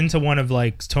 breaks into one of,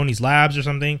 like, Tony's labs or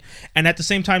something. And at the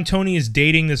same time, Tony is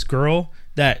dating this girl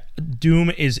that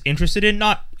Doom is interested in,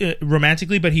 not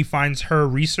romantically, but he finds her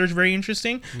research very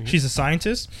interesting. Mm-hmm. She's a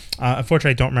scientist.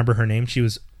 Unfortunately, I don't remember her name. She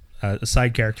was a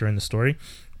side character in the story,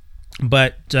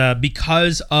 but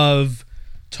because of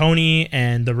Tony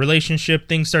and the relationship,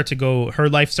 things start to go, her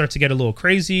life starts to get a little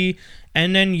crazy,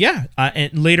 and then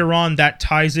and later on that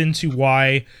ties into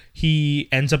why he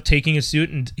ends up taking a suit,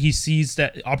 and he sees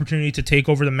that opportunity to take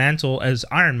over the mantle as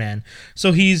Iron Man.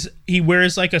 So he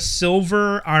wears like a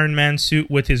silver Iron Man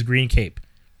suit with his green cape.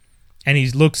 And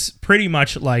he looks pretty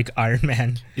much like Iron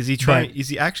Man. Is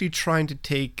he actually trying to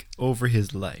take over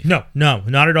his life? No,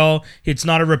 not at all. It's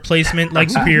not a replacement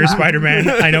like Superior Spider-Man.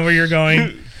 I know where you're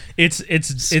going. It's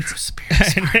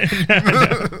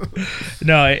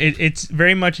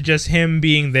very much just him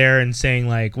being there and saying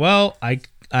like, well,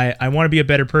 I want to be a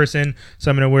better person, so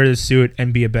I'm going to wear this suit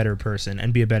and be a better person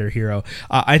and be a better hero.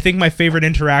 I think my favorite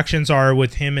interactions are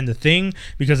with him and the Thing,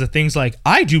 because the Thing's like,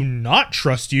 I do not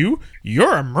trust you.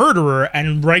 You're a murderer,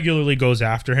 and regularly goes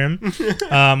after him,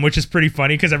 which is pretty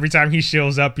funny because every time he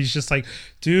shows up, he's just like,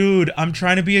 dude, I'm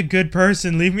trying to be a good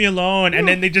person. Leave me alone. And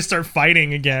then they just start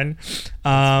fighting again.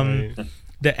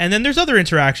 And then there's other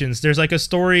interactions. There's like a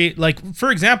story, like, for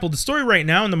example, the story right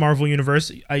now in the Marvel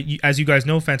Universe, as you guys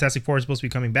know, Fantastic Four is supposed to be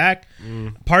coming back.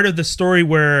 Part of the story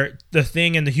where the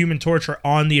Thing and the Human Torch are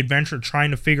on the adventure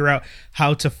trying to figure out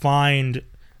how to find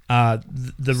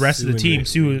the rest of the team,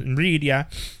 Sue and Reed,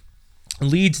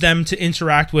 leads them to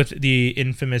interact with the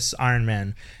infamous Iron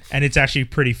Man. And it's actually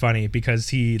pretty funny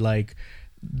because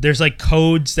there's like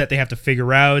codes that they have to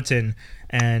figure out, and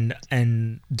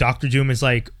Dr. Doom is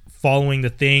like following the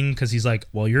Thing because he's like,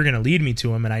 well, you're gonna lead me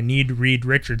to him, and I need Reed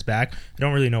Richards back. I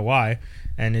don't really know why,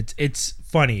 and it's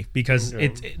funny because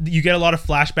you get a lot of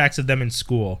flashbacks of them in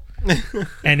school,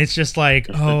 and it's just like,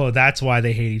 oh, that's why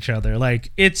they hate each other.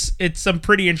 Like it's some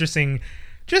pretty interesting,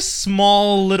 just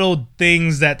small little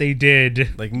things that they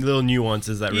did, like little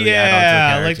nuances that really add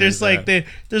on to the characters. Like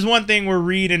there's one thing where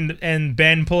Reed and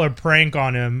Ben pull a prank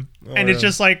on him, and it's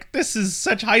just like, this is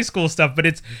such high school stuff,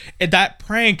 but that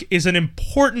prank is an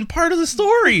important part of the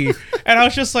story. And I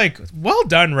was just like, well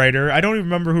done, writer. I don't even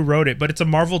remember who wrote it, but it's a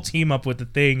Marvel team up with the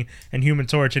Thing and Human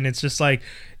Torch, and it's just like,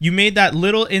 you made that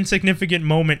little insignificant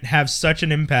moment have such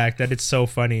an impact that it's so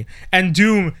funny. And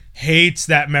Doom hates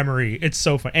that memory. It's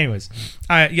so fun. Anyways,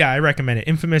 I recommend it.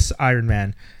 Infamous Iron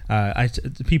Man.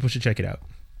 People should check it out.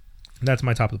 That's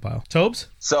my top of the pile. Tobes?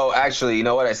 So actually, you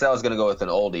know what? I said I was going to go with an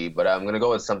oldie, but I'm going to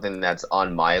go with something that's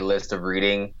on my list of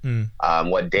reading.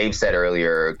 What Dave said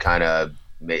earlier kind of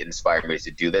inspired me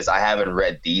to do this. I haven't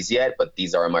read these yet, but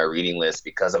these are on my reading list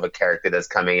because of a character that's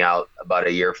coming out about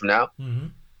a year from now.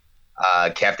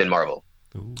 Captain Marvel.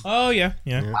 Ooh. Oh, yeah.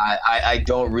 I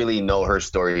don't really know her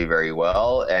story very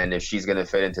well, and if she's going to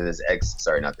fit into this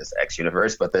not this X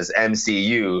universe, but this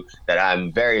MCU that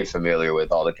I'm very familiar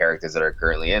with, all the characters that are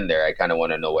currently in there, I kind of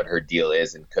want to know what her deal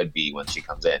is and could be when she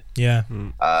comes in. Yeah.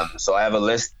 So I have a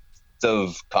list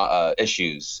of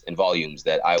issues and volumes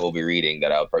that I will be reading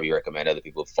that I'll probably recommend other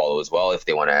people follow as well if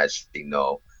they want to actually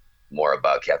know more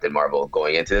about Captain Marvel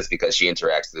going into this, because she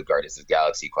interacts with the Guardians of the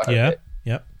Galaxy quite a bit.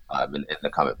 Yep. In the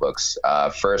comic books.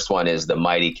 First one is The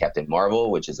Mighty Captain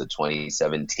Marvel, which is a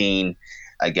 2017,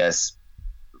 I guess,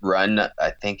 run.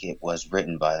 I think it was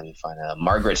written by, let me find out,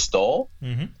 Margaret Stohl.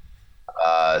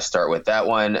 Start with that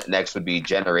one. Next would be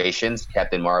Generations,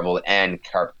 Captain Marvel and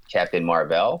Captain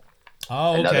Marvel.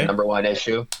 Oh, okay. Another number one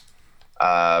issue.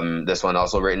 This one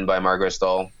also written by Margaret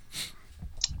Stohl.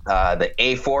 The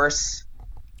A-Force,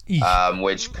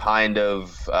 which kind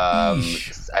of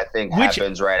I think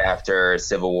happens right after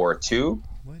Civil War II,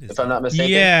 if I'm not mistaken.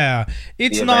 Yeah,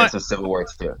 it's the not events of Civil War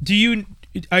II.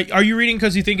 Are you reading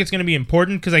because you think it's going to be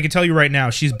important? Because I can tell you right now,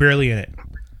 she's barely in it.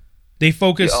 They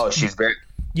focus. Oh, she's very.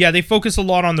 Yeah, they focus a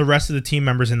lot on the rest of the team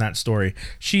members in that story.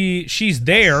 She's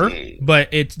there,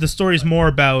 but the story's more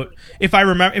about, if I'm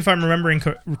remembering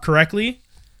correctly,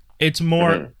 it's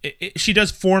more she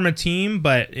does form a team,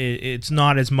 but it's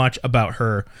not as much about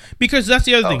her, because that's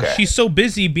the other thing. She's so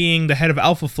busy being the head of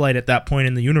Alpha Flight at that point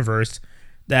in the universe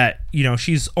that, you know,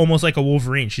 she's almost like a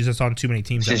Wolverine. She's just on too many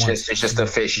teams at once. She's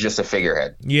just a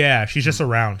figurehead. Yeah, she's just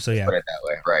around. So yeah, put it that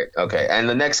way. Right. Okay. And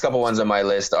the next couple ones on my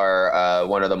list are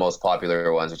one of the most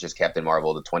popular ones, which is Captain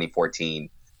Marvel, the 2014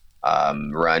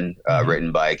 run,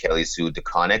 written by Kelly Sue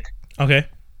DeConnick. Okay.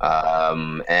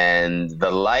 And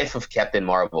The Life of Captain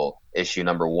Marvel, issue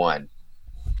number 1,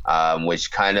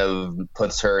 which kind of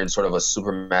puts her in sort of a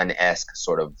Superman-esque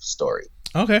sort of story.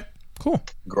 Okay, cool.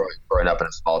 Growing up in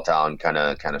a small town kind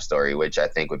of story, which I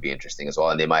think would be interesting as well.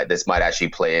 And this might actually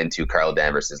play into Carol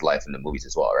Danvers' life in the movies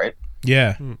as well, right?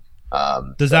 Yeah.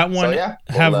 Does that one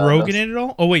have Rogan in it at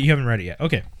all? Oh wait, you haven't read it yet.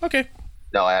 Okay.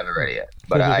 No, I haven't read it yet,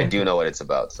 but I do know what it's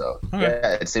about. So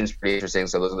yeah, it seems pretty interesting.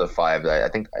 So those are the 5 that I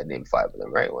think I named 5 of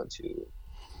them, right? 1, 2,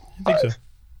 5. I think so.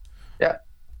 Yeah.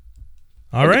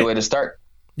 All right. Good way to start.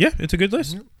 Yeah, it's a good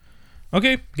list.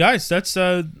 Okay, guys, that's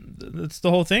the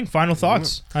whole thing. Final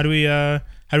thoughts. How do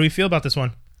we feel about this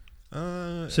one?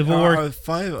 Civil War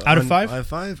 5 out of 5. Out of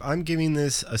 5, I'm giving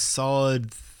this a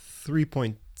solid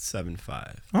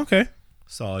 3.75. Okay.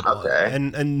 Solid. Okay.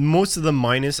 And most of the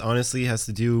minus honestly has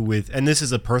to do with, and this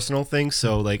is a personal thing,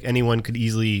 so like anyone could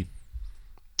easily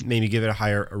maybe give it a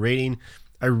higher rating.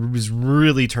 I was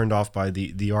really turned off by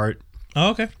the art. Oh,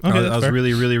 okay. I That's was fair.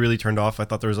 really, really, really turned off. I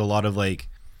thought there was a lot of like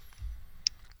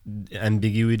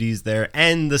ambiguities there,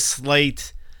 and the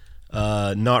slight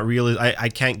not real. I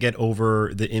can't get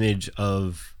over the image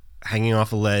of hanging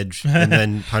off a ledge and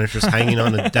then Punisher's hanging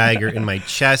on a dagger in my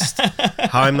chest.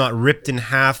 How I'm not ripped in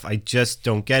half, I just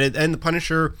don't get it. And the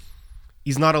Punisher,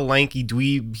 he's not a lanky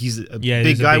dweeb. He's a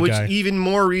big guy, which even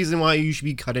more reason why you should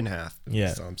be cut in half. Yeah,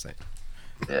 that's all I'm saying.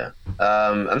 Yeah,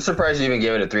 I'm surprised you even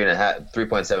gave it a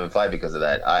 3.75 because of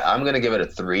that. I'm gonna give it a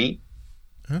 3,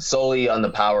 solely on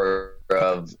the power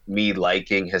of me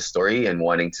liking his story and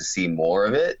wanting to see more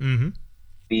of it. Mm-hmm.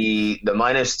 The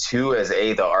 -2 as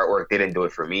the artwork didn't do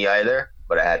it for me either,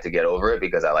 but I had to get over it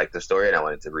because I liked the story and I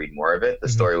wanted to read more of it. The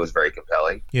story was very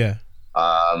compelling. Yeah.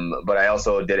 But I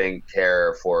also didn't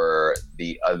care for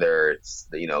the other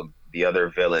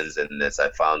villains in this. I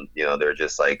found, they're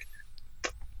just like,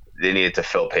 they needed to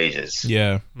fill pages.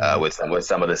 Yeah. With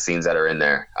some of the scenes that are in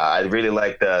there. I really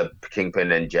like the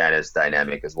Kingpin and Janice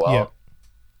dynamic as well. Yeah.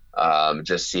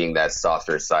 Just seeing that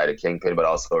softer side of Kingpin, but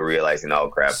also realizing, oh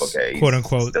crap, okay, quote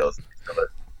unquote,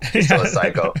 he's still a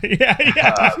psycho. yeah.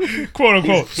 Quote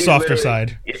unquote, he's softer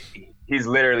side. He's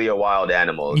literally a wild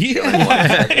animal.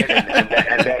 Yeah.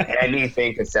 and then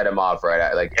anything can set him off,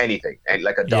 right? Like anything, and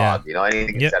like a dog,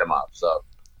 anything can set him off. So,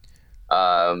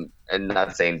 and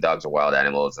not saying dogs are wild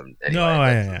animals. And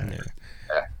anyway,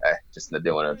 just not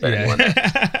doing it for anyone.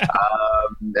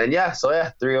 And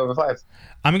 3 over 5.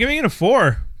 I'm giving it a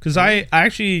 4 because I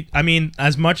mean,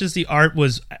 as much as the art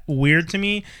was weird to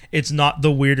me, it's not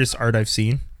the weirdest art I've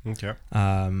seen. Okay.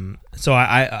 So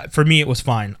I for me it was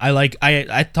fine.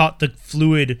 I thought the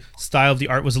fluid style of the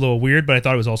art was a little weird, but I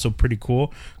thought it was also pretty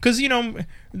cool. Because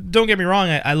don't get me wrong,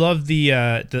 I love the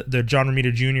John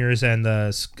Romita Jr.'s and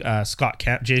the Scott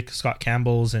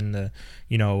Campbell's and the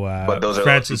but those are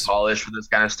Francis polished for this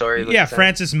kind of story. Yeah,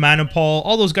 Francis Manapul.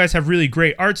 All those guys have really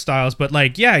great art styles, but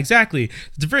exactly.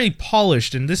 It's very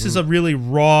polished, and this is a really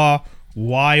raw,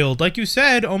 wild, like you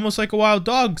said, almost like a wild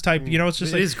dog type. It's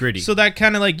just it is gritty. So that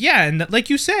kind of and like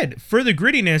you said, for the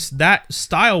grittiness, that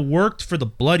style worked for the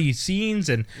bloody scenes,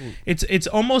 and it's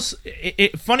almost.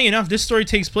 Funny enough, this story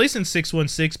takes place in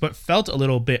 616, but felt a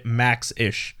little bit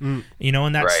Max-ish. And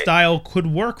that style could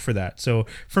work for that. So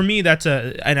for me, that's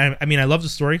and I mean, I love the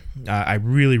story. I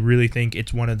really, really think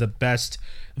it's one of the best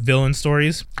villain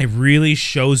stories. It really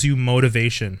shows you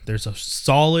motivation. There's a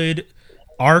solid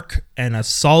arc and a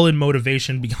solid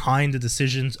motivation behind the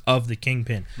decisions of the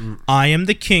Kingpin. I am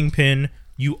the Kingpin.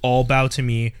 You all bow to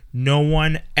me. No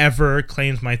one ever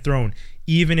claims my throne,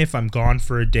 even if I'm gone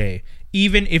for a day.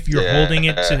 Even if you're holding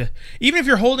it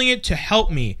to help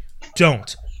me,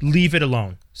 don't leave it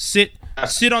alone. Sit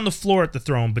on the floor at the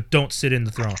throne, but don't sit in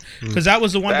the throne. Because that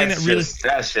was the one thing that really...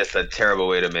 That's just a terrible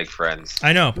way to make friends.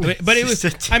 I know. But it was...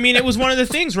 I mean, it was one of the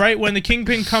things, right? When the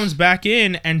Kingpin comes back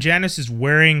in and Janice is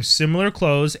wearing similar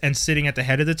clothes and sitting at the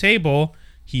head of the table,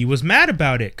 he was mad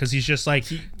about it. Because he's just like,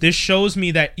 this shows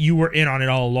me that you were in on it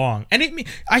all along. And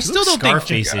I still don't think...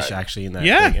 Scarface-ish, actually, in that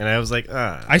thing. And I was like,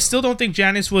 I still don't think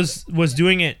Janice was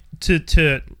doing it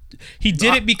to he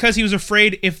did it because he was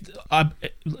afraid if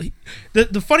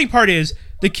the funny part is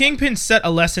the Kingpin set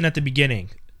a lesson at the beginning.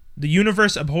 The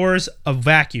universe abhors a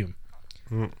vacuum.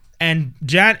 And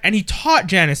he taught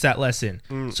Janice that lesson.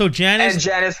 So Janice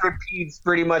repeats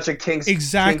pretty much a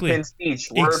Kingpin speech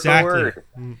word for word.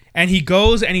 And he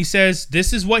goes and he says,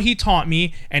 "This is what he taught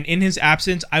me, and in his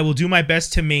absence I will do my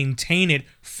best to maintain it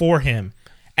for him."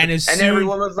 And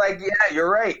everyone was like, "Yeah, you're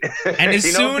right." And as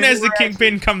soon as the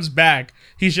Kingpin comes back,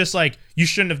 he's just like, "You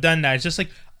shouldn't have done that." It's just like,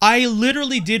 I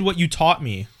literally did what you taught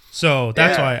me. So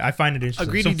that's Yeah. why I find it interesting.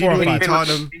 Agreed So he 4 did or what he 5. taught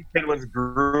him. Kingpin was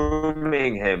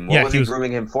grooming him. What Yeah, was he he was-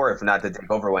 grooming him for if not to take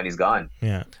over when he's gone?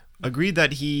 Yeah. Agreed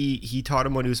that he taught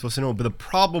him what he was supposed to know. But the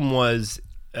problem was,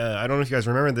 I don't know if you guys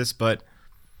remember this, but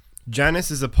Janice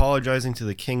is apologizing to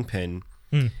the Kingpin.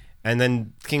 And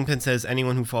then Kingpin says,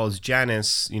 anyone who follows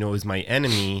Janice, is my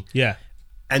enemy. Yeah.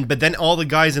 But then all the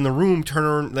guys in the room turn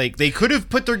around, like they could have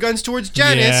put their guns towards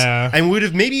Janice Yeah. and would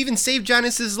have maybe even saved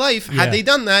Janice's life had Yeah. they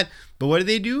done that. But what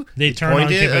do? They turn on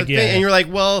pointed Kingpin, a thing, yeah. and you're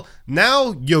like, well,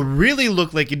 now you really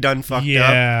look like you done fucked up.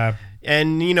 Yeah.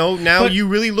 And now But- you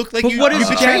really look like but you, what you is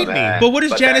betrayed Jan- me. But what does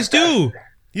But Janice do?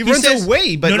 He runs says-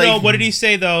 away, but no. What did he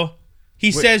say though?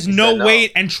 He says he no, said no.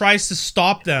 wait, and tries to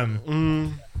stop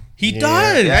them. He Yeah.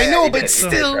 does. Yeah, I know, he but did. He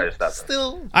did still, try to stop him.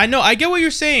 still. I know. I get what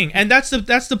you're saying, and that's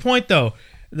the point though.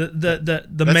 The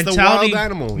That's mentality. the wild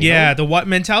animal. Yeah, the what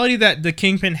mentality that the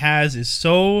Kingpin has is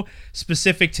so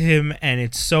specific to him, and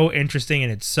it's so interesting,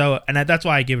 and that's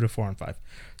why I give it a 4 and 5.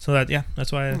 So that's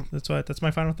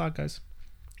my final thought, guys.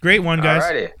 Great one, guys.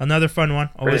 Alrighty. Another fun one.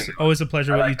 Always good. always a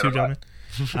pleasure I with like you two, it a lot.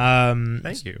 gentlemen.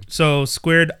 Thank you. So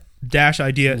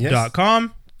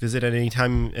squared-idea.com. Visit at any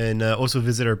time, and also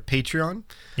visit our Patreon.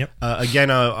 Yep. Again,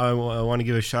 I want to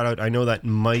give a shout out. I know that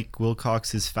Mike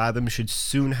Wilcox's Fathom should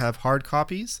soon have hard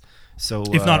copies. So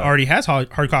If not already has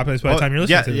hard copies by the time you're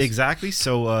listening to this. exactly.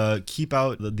 So keep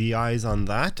out the eyes on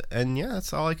that. And yeah,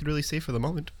 that's all I could really say for the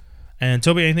moment. And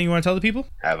Toby, anything you want to tell the people?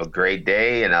 Have a great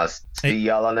day, and I'll see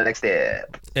y'all on the next day.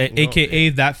 AKA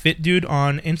That Fit Dude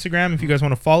on Instagram. If you guys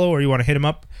want to follow or you want to hit him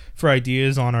up for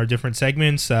ideas on our different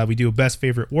segments, we do best,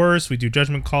 favorite, worst. We do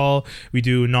judgment call. We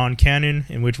do non-canon,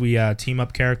 in which we team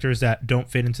up characters that don't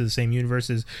fit into the same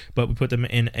universes, but we put them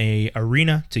in a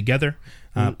arena together.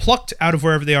 Plucked out of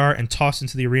wherever they are and tossed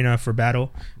into the arena for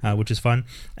battle, which is fun.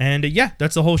 And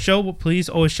that's the whole show. Please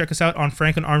always check us out on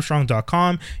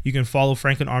franklinarmstrong.com. You can follow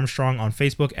Franklin Armstrong on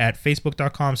Facebook at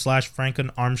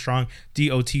facebook.com/franklinarmstrong,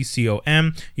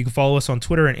 DOTCOM. You can follow us on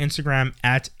Twitter and Instagram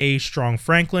at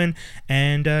AStrongFranklin.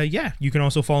 And you can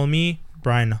also follow me,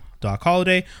 Brian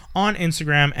Holiday, on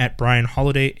Instagram at Brian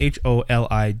Holiday,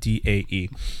 HOLIDAE.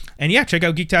 And check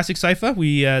out Geektastic Cypher.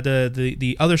 We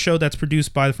the other show that's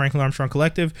produced by the Franklin Armstrong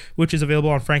Collective, which is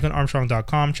available on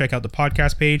franklinarmstrong.com. Check out the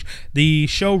podcast page. The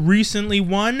show recently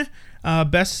won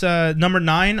best number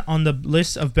 9 on the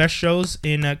list of best shows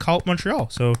in Cult Montreal.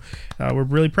 So we're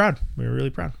really proud. So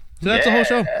that's the whole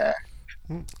show.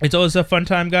 It's always a fun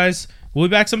time, guys. We'll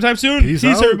be back sometime soon. Peace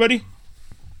out. everybody.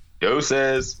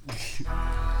 Doses.